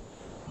 but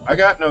I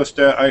got no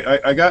staff.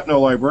 I got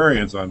no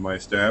librarians on my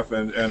staff,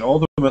 and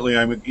ultimately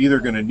I'm either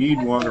going to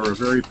need one or a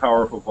very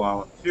powerful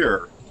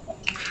volunteer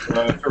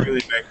to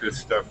really make this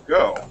stuff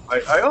go.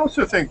 I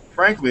also think,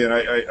 frankly, and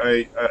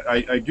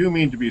I do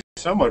mean to be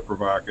somewhat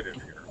provocative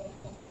here,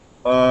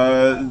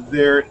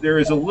 there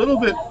is a little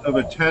bit of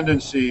a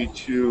tendency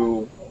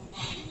to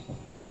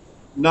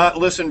not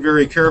listen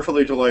very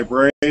carefully to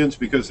librarians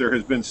because there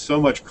has been so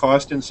much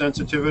cost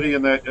insensitivity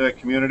in that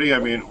community. I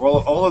mean,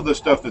 all of the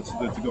stuff that's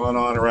gone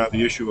on around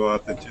the issue of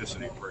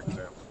authenticity, for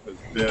example, has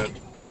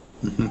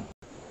been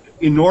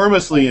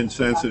enormously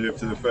insensitive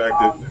to the fact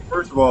that,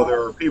 first of all, there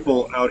are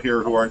people out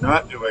here who are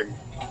not doing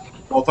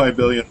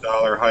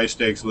multi-billion-dollar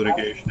high-stakes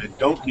litigation and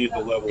don't need the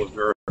level of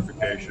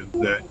verification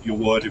that you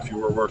would if you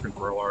were working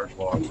for a large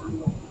law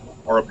firm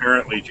or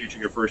apparently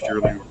teaching a first-year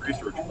legal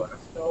research class.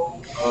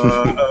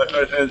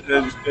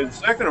 And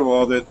second of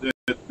all, that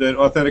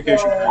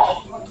authentication,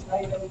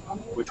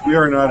 which we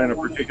are not in a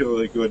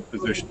particularly good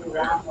position to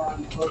bear.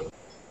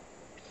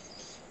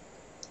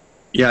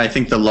 Yeah, I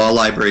think the law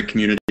library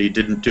community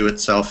didn't do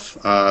itself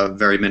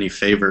very many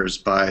favors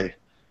by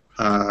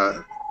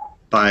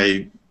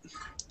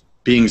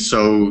being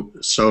so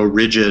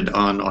rigid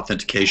on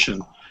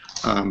authentication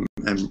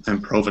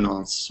and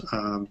provenance,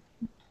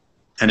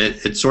 and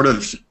it sort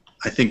of,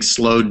 I think,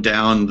 slowed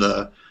down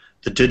the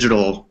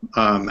digital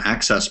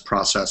access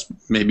process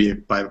maybe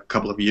by a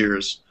couple of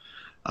years.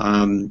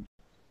 I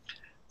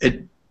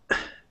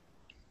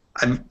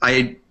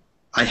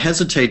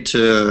hesitate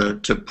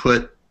to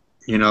put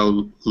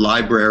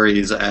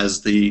libraries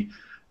as the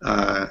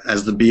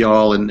be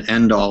all and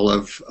end all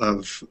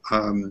of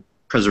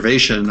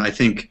preservation. I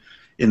think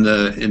in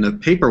the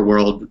paper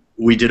world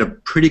we did a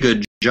pretty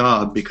good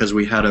job because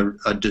we had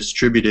a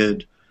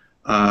distributed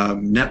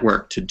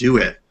network to do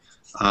it.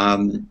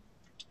 I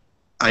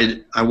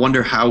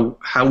wonder how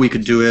we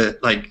could do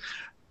it. Like,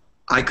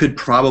 I could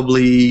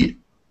probably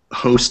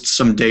host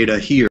some data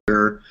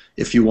here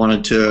if you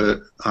wanted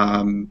to,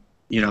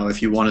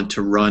 if you wanted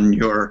to run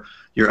your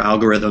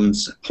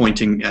algorithms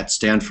pointing at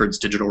Stanford's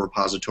digital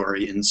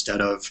repository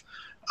instead of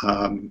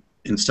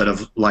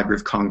Library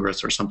of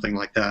Congress or something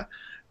like that.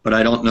 But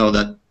I don't know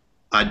that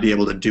I'd be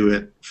able to do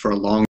it for a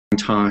long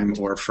time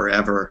or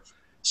forever.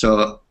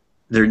 So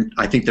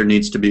I think there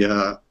needs to be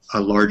a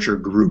larger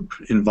group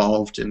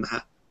involved in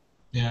that.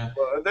 Yeah.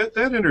 Well,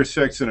 that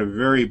intersects in a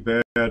very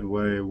bad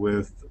way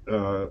with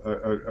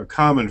a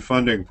common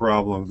funding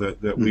problem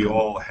that we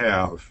all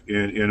have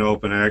in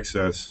open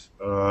access,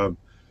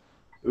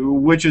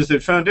 which is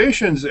that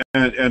foundations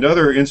and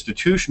other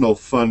institutional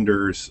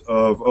funders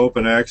of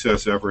open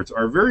access efforts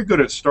are very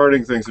good at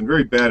starting things and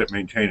very bad at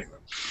maintaining them.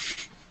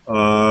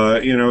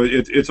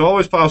 It's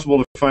always possible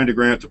to find a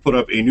grant to put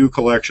up a new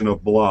collection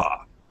of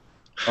blah.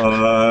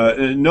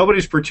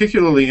 Nobody's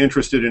particularly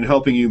interested in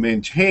helping you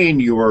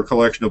maintain your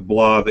collection of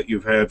blah that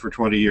you've had for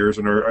 20 years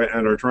and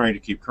are trying to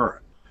keep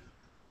current.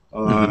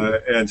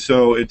 And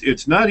so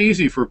it's not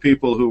easy for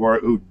people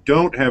who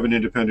don't have an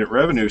independent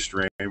revenue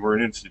stream or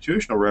an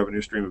institutional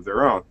revenue stream of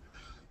their own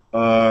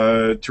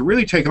to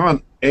really take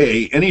on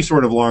any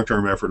sort of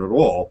long-term effort at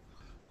all,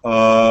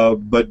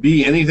 but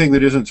B, anything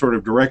that isn't sort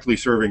of directly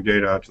serving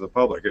data out to the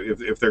public.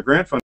 If they're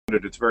grant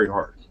funded, it's very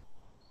hard.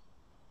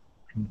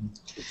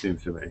 It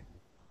seems to me.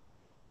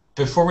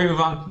 Before we move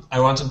on,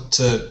 I wanted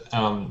to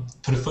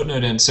put a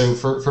footnote in. So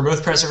for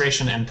both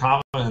preservation and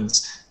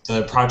provenance,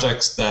 the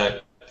projects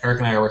that Eric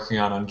and I are working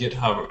on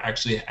GitHub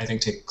actually, I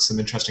think, take some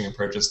interesting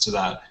approaches to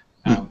that.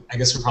 I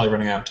guess we're probably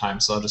running out of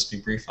time, so I'll just be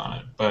brief on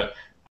it. But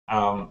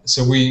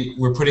so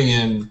we're putting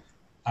in,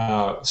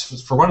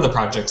 for one of the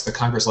projects, the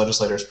Congress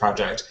Legislators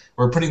Project,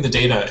 we're putting the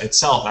data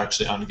itself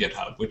actually on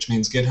GitHub, which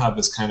means GitHub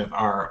is kind of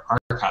our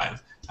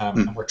archive.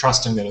 And we're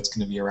trusting that it's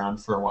going to be around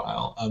for a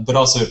while, but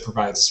also it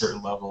provides a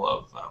certain level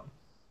of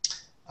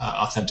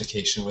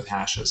authentication with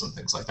hashes and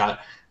things like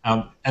that.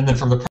 And then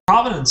from the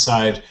provenance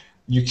side,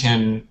 you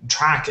can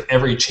track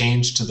every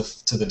change to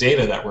the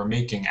data that we're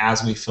making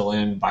as we fill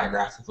in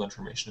biographical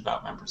information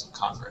about members of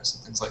Congress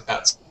and things like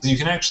that. So you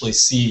can actually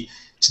see,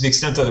 to the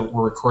extent that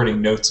we're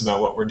recording notes about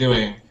what we're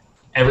doing,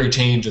 every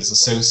change is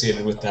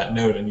associated with that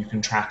note, and you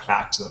can track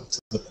back to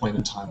the point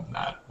in time when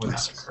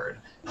that occurred.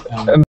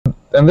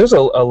 And there's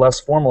a less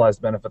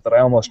formalized benefit that I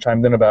almost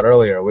chimed in about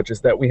earlier, which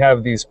is that we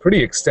have these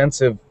pretty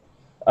extensive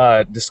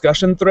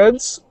discussion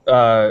threads.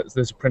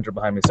 There's a printer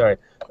behind me, sorry.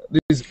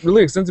 These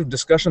really extensive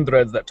discussion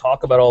threads that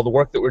talk about all the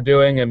work that we're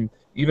doing and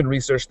even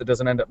research that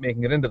doesn't end up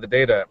making it into the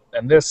data.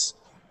 And this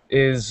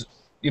is,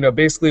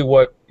 basically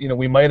what,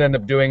 we might end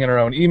up doing in our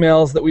own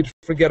emails that we'd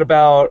forget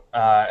about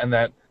and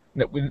that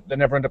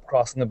never end up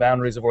crossing the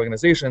boundaries of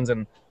organizations.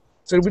 And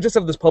so we just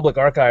have this public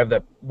archive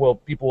that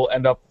people will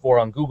end up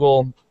on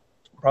Google,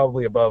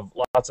 probably above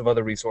lots of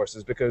other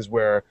resources, because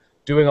we're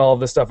doing all of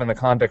this stuff in the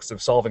context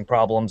of solving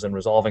problems and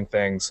resolving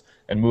things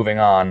and moving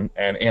on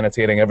and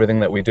annotating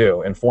everything that we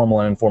do in formal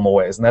and informal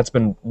ways. And that's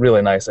been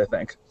really nice, I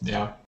think.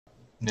 Yeah.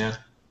 Yeah.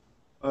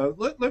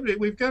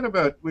 We've got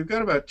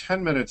about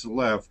 10 minutes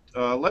left.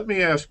 Let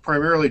me ask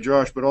primarily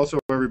Josh, but also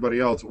everybody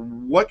else,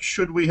 what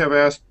should we have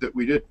asked that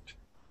we didn't?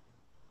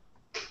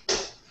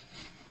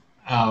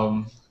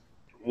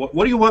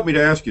 What do you want me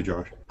to ask you,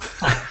 Josh?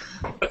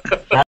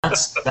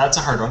 That's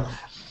a hard one.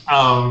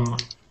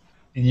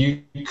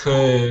 You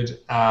could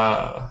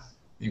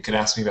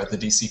ask me about the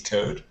DC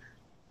code.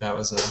 That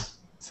was a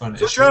fun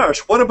issue. So Josh,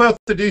 what about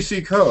the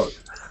DC code?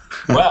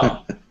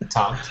 Well,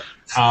 Tom,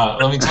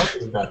 let me tell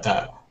you about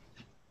that.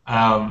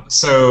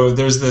 So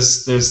there's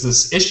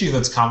this issue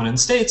that's common in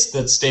states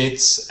that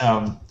states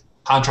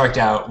contract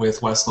out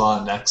with Westlaw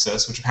and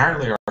Nexus, which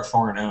apparently are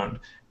foreign-owned,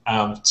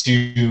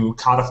 to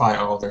codify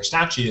all of their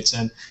statutes.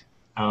 And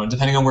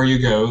depending on where you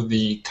go,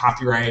 the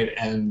copyright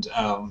and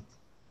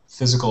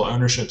physical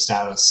ownership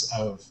status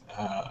of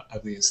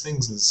these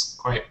things is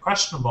quite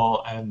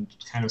questionable and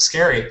kind of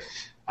scary.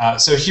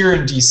 So here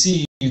in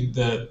DC,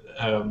 the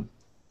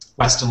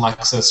West and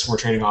Lexus were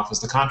trading off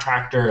as the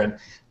contractor, and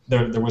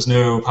there was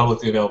no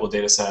publicly available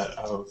data set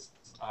of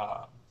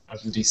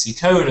the DC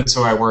code, and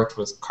so I worked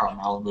with Carl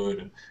Malamud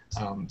and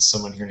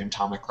someone here named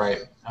Tom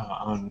McWright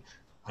on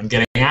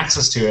getting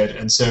access to it.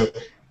 And so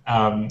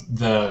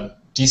the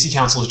DC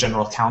Council's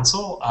general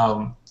counsel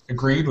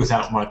agreed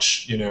without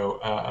much, he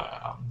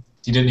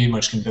didn't need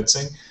much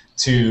convincing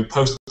to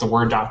post the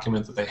Word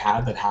document that they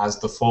had that has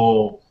the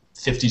full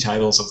 50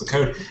 titles of the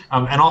code,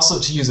 and also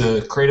to use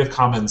a Creative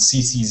Commons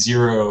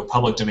CC0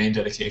 public domain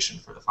dedication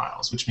for the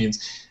files, which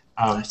means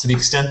to the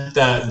extent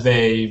that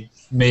they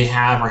may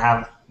have or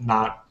have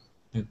not,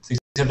 to the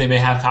extent they may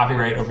have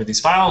copyright over these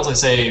files, I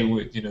say,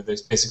 they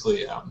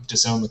basically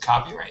disown the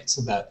copyright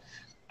so that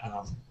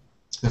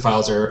the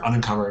files are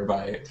unencumbered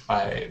by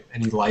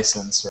any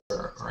license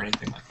or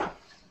anything like that.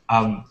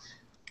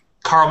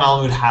 Carl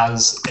Malamud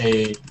has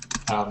a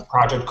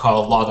project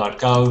called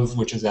law.gov,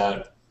 which is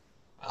at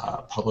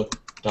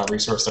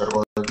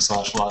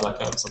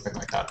public.resource.org/law.gov, something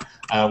like that,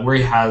 where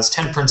he has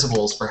 10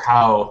 principles for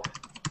how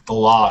the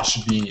law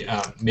should be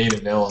made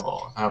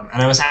available.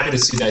 And I was happy to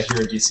see that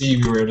here in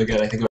DC we were able to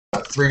get, I think,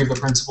 3 of the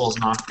principles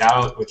knocked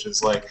out, which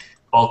is like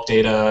bulk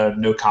data,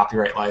 no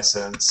copyright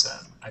license,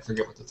 and I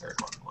forget what the third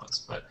one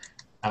was. But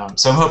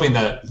so I'm hoping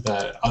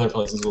that other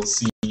places will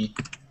see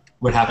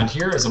what happened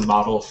here as a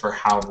model for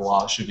how the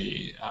law should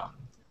be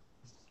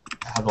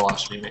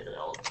made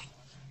available.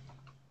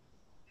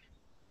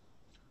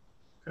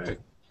 Okay.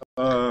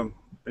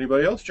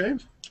 Anybody else,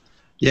 James?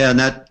 Yeah, and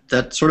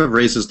that sort of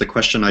raises the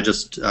question. I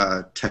just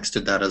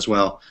texted that as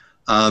well.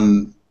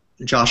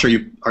 Josh,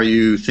 are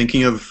you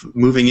thinking of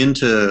moving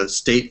into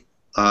state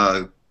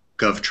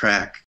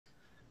GovTrack,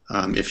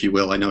 if you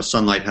will? I know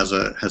Sunlight has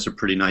a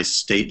pretty nice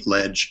state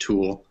ledge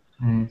tool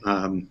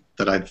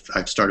that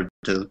I've started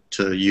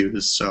to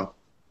use. So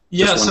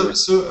yeah,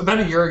 so about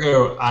a year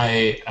ago,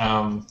 I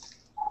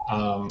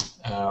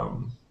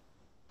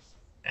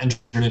entered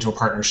into a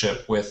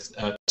partnership with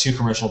 2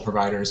 commercial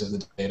providers of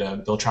the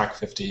data, BillTrack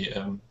 50,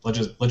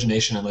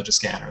 Legination and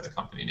Legiscan are the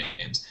company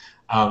names.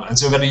 And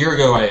so about a year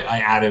ago, I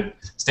added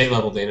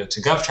state-level data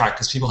to GovTrack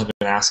because people had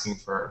been asking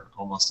for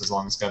almost as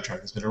long as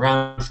GovTrack has been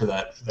around for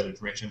that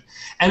information.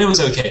 And it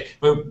was okay.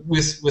 But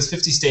with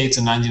 50 states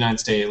and 99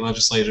 state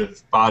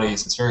legislative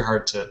bodies, it's very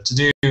hard to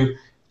do.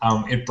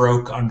 It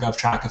broke on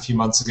GovTrack a few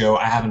months ago.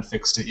 I haven't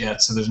fixed it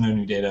yet, so there's no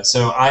new data.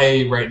 So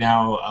right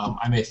now,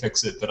 I may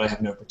fix it, but I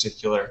have no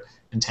particular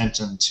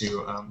intention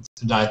to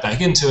dive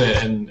back into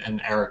it.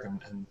 And Eric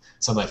and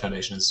Sunlight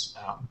Foundation has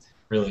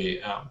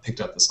really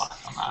picked up the slack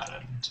on that.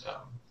 And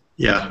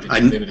yeah,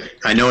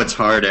 I know it's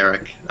hard,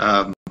 Eric.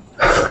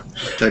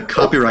 The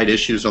copyright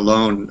issues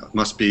alone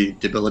must be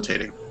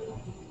debilitating.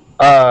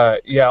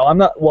 Yeah, I'm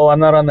not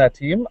on that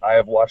team. I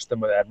have watched them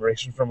with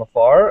admiration from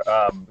afar.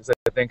 Because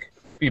I think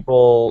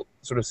people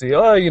sort of see,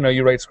 oh,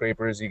 you write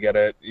scrapers, you get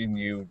it, and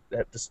you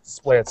have to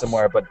display it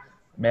somewhere. But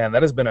man,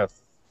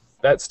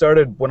 that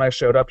started when I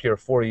showed up here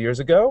 4 years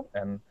ago,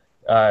 and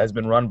has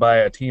been run by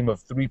a team of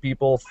 3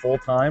 people full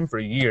time for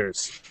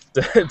years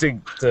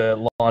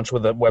to launch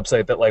with a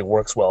website that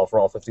works well for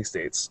all 50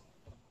 states.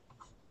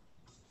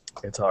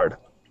 It's hard.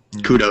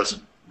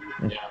 Kudos.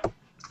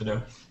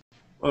 Yeah.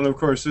 Well, of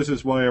course, this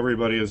is why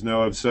everybody is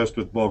now obsessed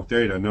with bulk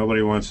data.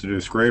 Nobody wants to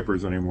do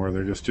scrapers anymore.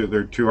 They're just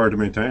too hard to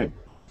maintain.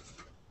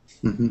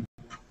 Mm-hmm.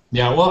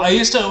 Yeah. Well, I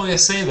used to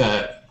always say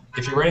that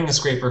if you're writing a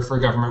scraper for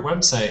a government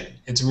website,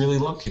 it's really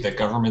lucky that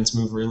governments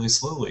move really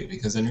slowly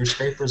because then your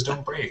scrapers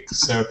don't break.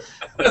 So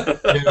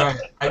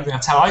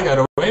that's how I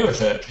got away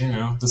with it.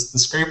 The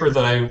scraper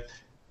that I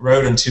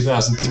wrote in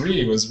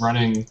 2003 was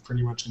running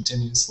pretty much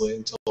continuously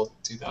until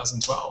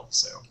 2012.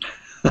 So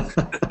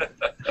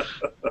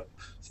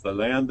it's the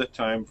land that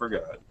time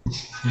forgot.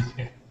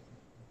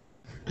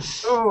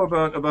 So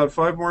about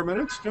 5 more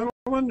minutes, gentlemen.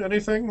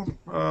 Anything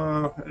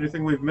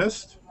we've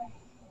missed?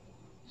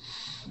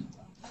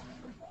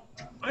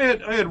 I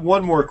had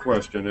one more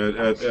question at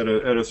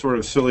a sort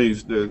of silly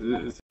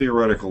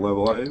theoretical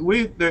level.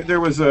 There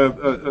was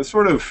a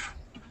sort of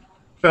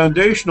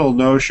foundational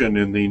notion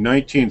in the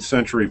 19th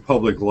century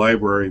public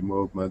library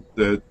movement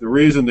that the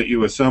reason that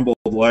you assembled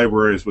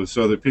libraries was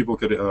so that people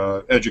could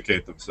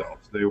educate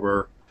themselves. They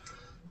were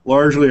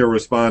largely a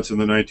response in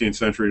the 19th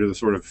century to the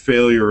sort of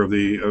failure of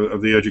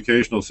the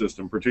educational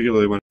system,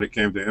 particularly when it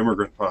came to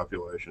immigrant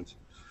populations.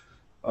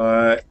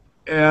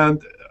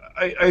 And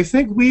I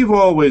think we've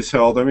always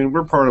held,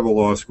 we're part of a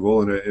law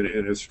school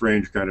in a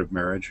strange kind of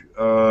marriage.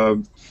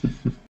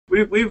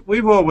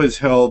 We've always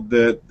held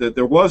that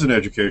there was an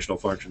educational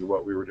function to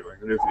what we were doing.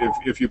 And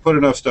if you put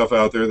enough stuff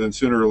out there, then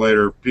sooner or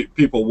later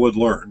people would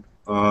learn.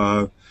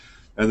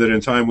 And that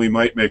in time we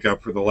might make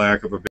up for the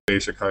lack of a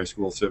basic high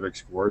school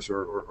civics course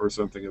or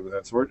something of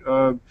that sort.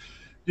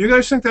 Do you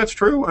guys think that's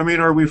true?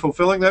 Are we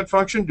fulfilling that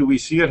function? Do we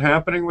see it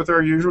happening with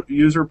our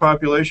user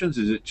populations?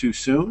 Is it too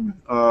soon?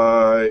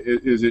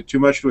 Is it too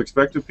much to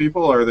expect of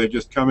people? Are they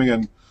just coming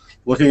and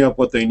looking up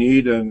what they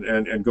need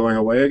and going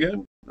away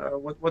again?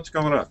 What's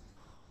going on?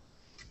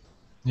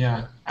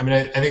 Yeah, I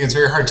think it's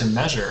very hard to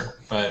measure,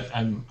 but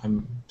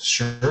I'm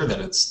sure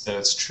that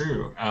it's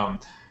true.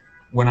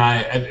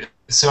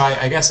 So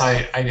I guess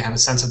I have a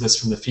sense of this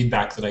from the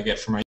feedback that I get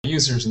from my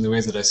users and the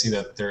ways that I see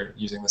that they're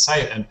using the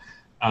site, and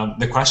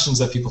the questions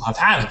that people have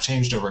had have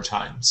changed over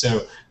time.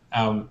 So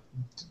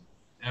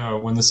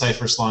when the site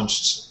first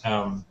launched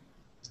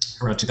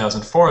around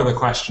 2004, the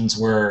questions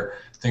were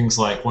things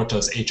like, what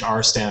does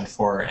HR stand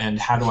for, and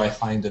how do I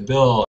find a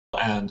bill?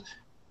 And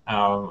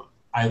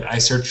I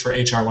searched for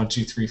HR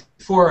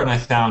 1234 and I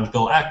found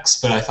Bill X,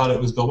 but I thought it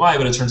was Bill Y,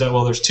 but it turns out,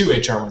 well, there's 2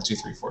 HR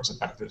 1234s. In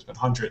fact, there's been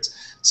hundreds.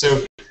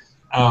 So,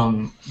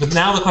 but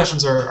now the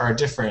questions are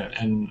different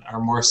and are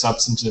more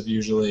substantive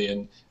usually,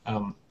 and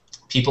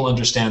people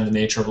understand the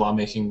nature of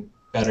lawmaking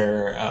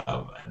better,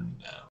 and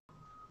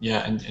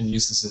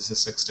use the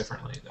statistics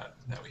differently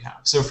that we have.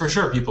 So for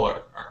sure, people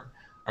are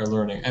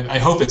learning, and I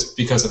hope it's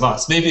because of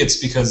us. Maybe it's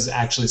because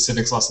actually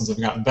civics lessons have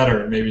gotten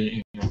better.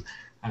 Maybe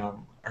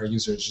our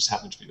users just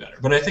happen to be better.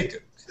 But I think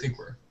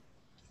we're.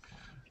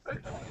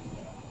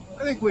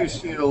 I think we've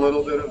seen a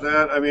little bit of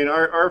that.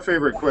 Our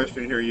favorite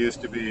question here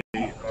used to be,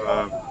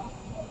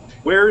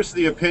 where's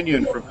the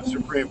opinion from the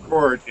Supreme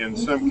Court in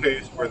some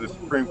case where the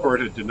Supreme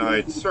Court had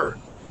denied cert?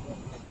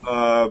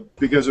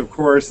 because of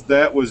course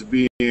that was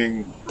being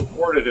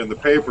reported in the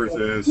papers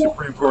as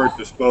Supreme Court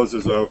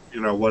disposes of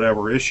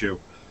whatever issue,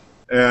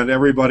 and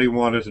everybody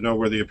wanted to know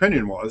where the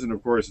opinion was, and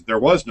of course there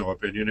was no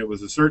opinion. It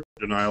was a cert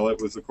denial.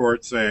 It was the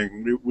court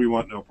saying we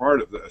want no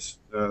part of this.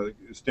 It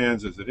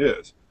stands as it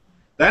is.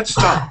 That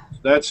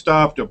stopped. That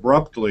stopped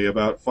abruptly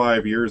about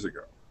 5 years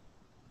ago.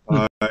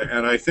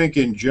 And I think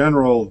in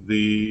general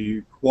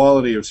the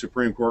quality of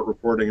Supreme Court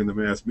reporting in the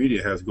mass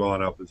media has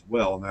gone up as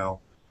well. Now,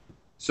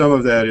 some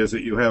of that is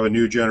that you have a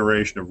new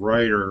generation of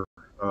writer,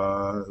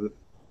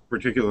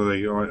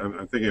 particularly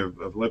I'm thinking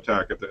of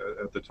Liptak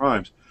at the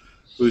Times,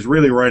 who's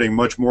really writing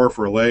much more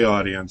for a lay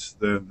audience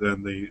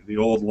than the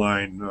old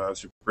line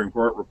Supreme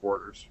Court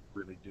reporters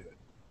really did.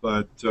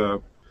 But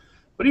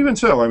even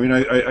so, I mean,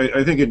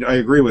 I think I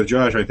agree with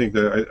Josh. I think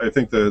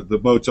the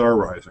boats are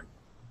rising.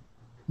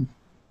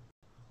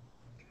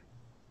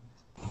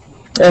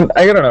 And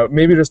I don't know,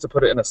 maybe just to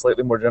put it in a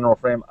slightly more general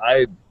frame,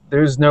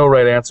 there's no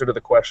right answer to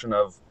the question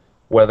of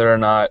whether or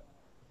not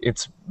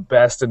it's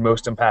best and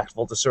most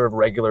impactful to serve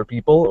regular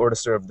people or to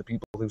serve the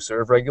people who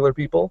serve regular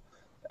people.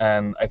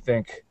 And I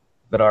think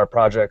that our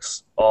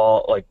projects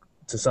all, like,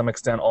 to some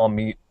extent, all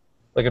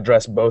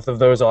address both of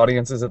those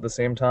audiences at the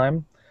same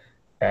time.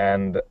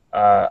 And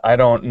I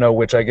don't know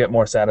which I get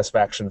more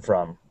satisfaction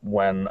from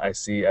when I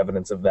see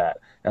evidence of that.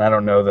 And I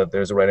don't know that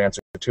there's a right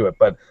answer to it.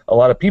 But a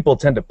lot of people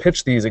tend to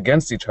pitch these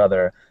against each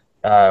other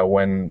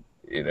when,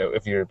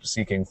 if you're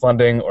seeking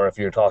funding or if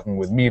you're talking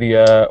with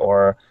media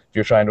or if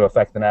you're trying to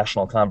affect the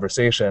national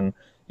conversation.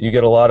 You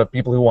get a lot of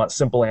people who want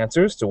simple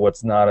answers to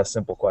what's not a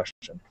simple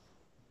question.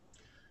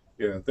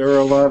 Yeah, there are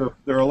a lot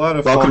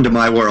of Welcome to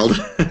my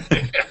world.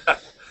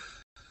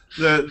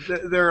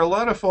 There are a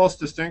lot of false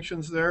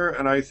distinctions there,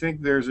 and I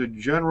think there's a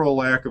general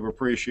lack of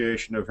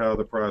appreciation of how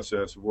the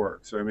process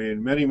works. I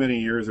mean, many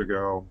years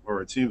ago,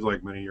 or it seems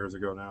like many years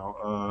ago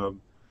now,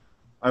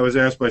 I was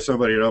asked by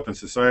somebody at Open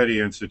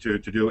Society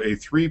Institute to do a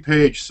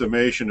 3-page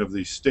summation of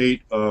the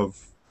state of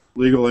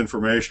legal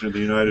information in the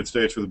United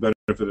States for the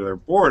benefit of their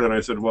board, and I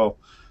said, well,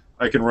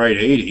 I can write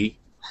 80.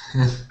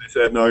 They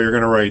said, no, you're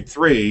going to write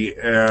 3.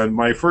 And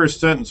my first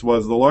sentence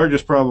was, the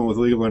largest problem with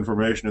legal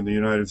information in the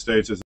United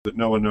States is that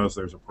no one knows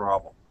there's a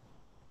problem.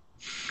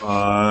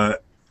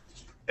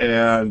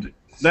 And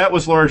that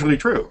was largely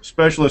true.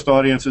 Specialist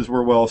audiences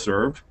were well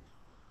served.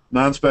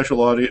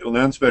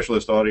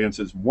 Non-specialist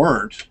audiences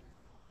weren't,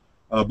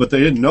 but they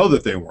didn't know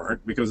that they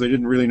weren't because they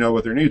didn't really know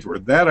what their needs were.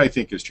 That, I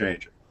think, is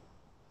changing,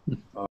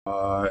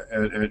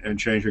 and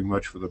changing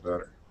much for the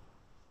better.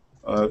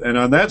 And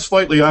on that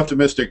slightly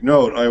optimistic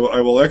note, I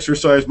will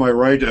exercise my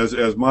right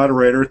as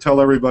moderator, tell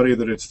everybody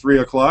that it's 3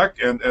 o'clock,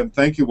 and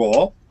thank you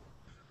all.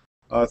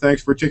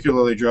 Thanks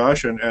particularly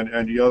Josh and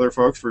the other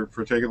folks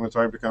for taking the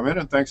time to come in,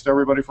 and thanks to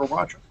everybody for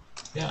watching.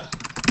 Yeah,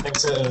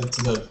 thanks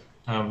to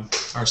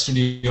our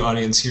studio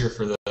audience here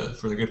for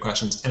the good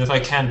questions. And if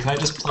I can I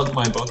just plug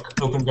my book,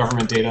 Open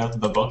Government Data,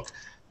 the book?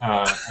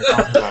 I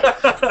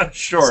talk about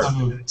sure.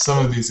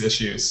 Some of these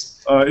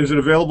issues. Is it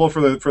available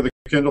for the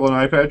Kindle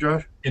and iPad,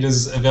 Josh? It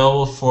is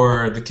available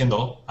for the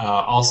Kindle,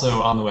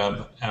 also on the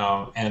web,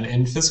 and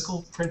in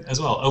physical print as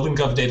well.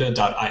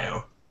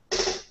 OpenGovData.io.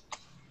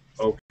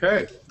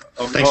 Okay.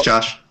 Thanks,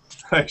 Josh.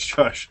 Thanks,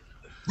 Josh.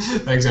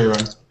 Thanks,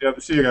 everyone. Yeah,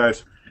 see you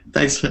guys.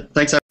 Thanks,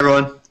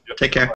 everyone. Yep. Take care.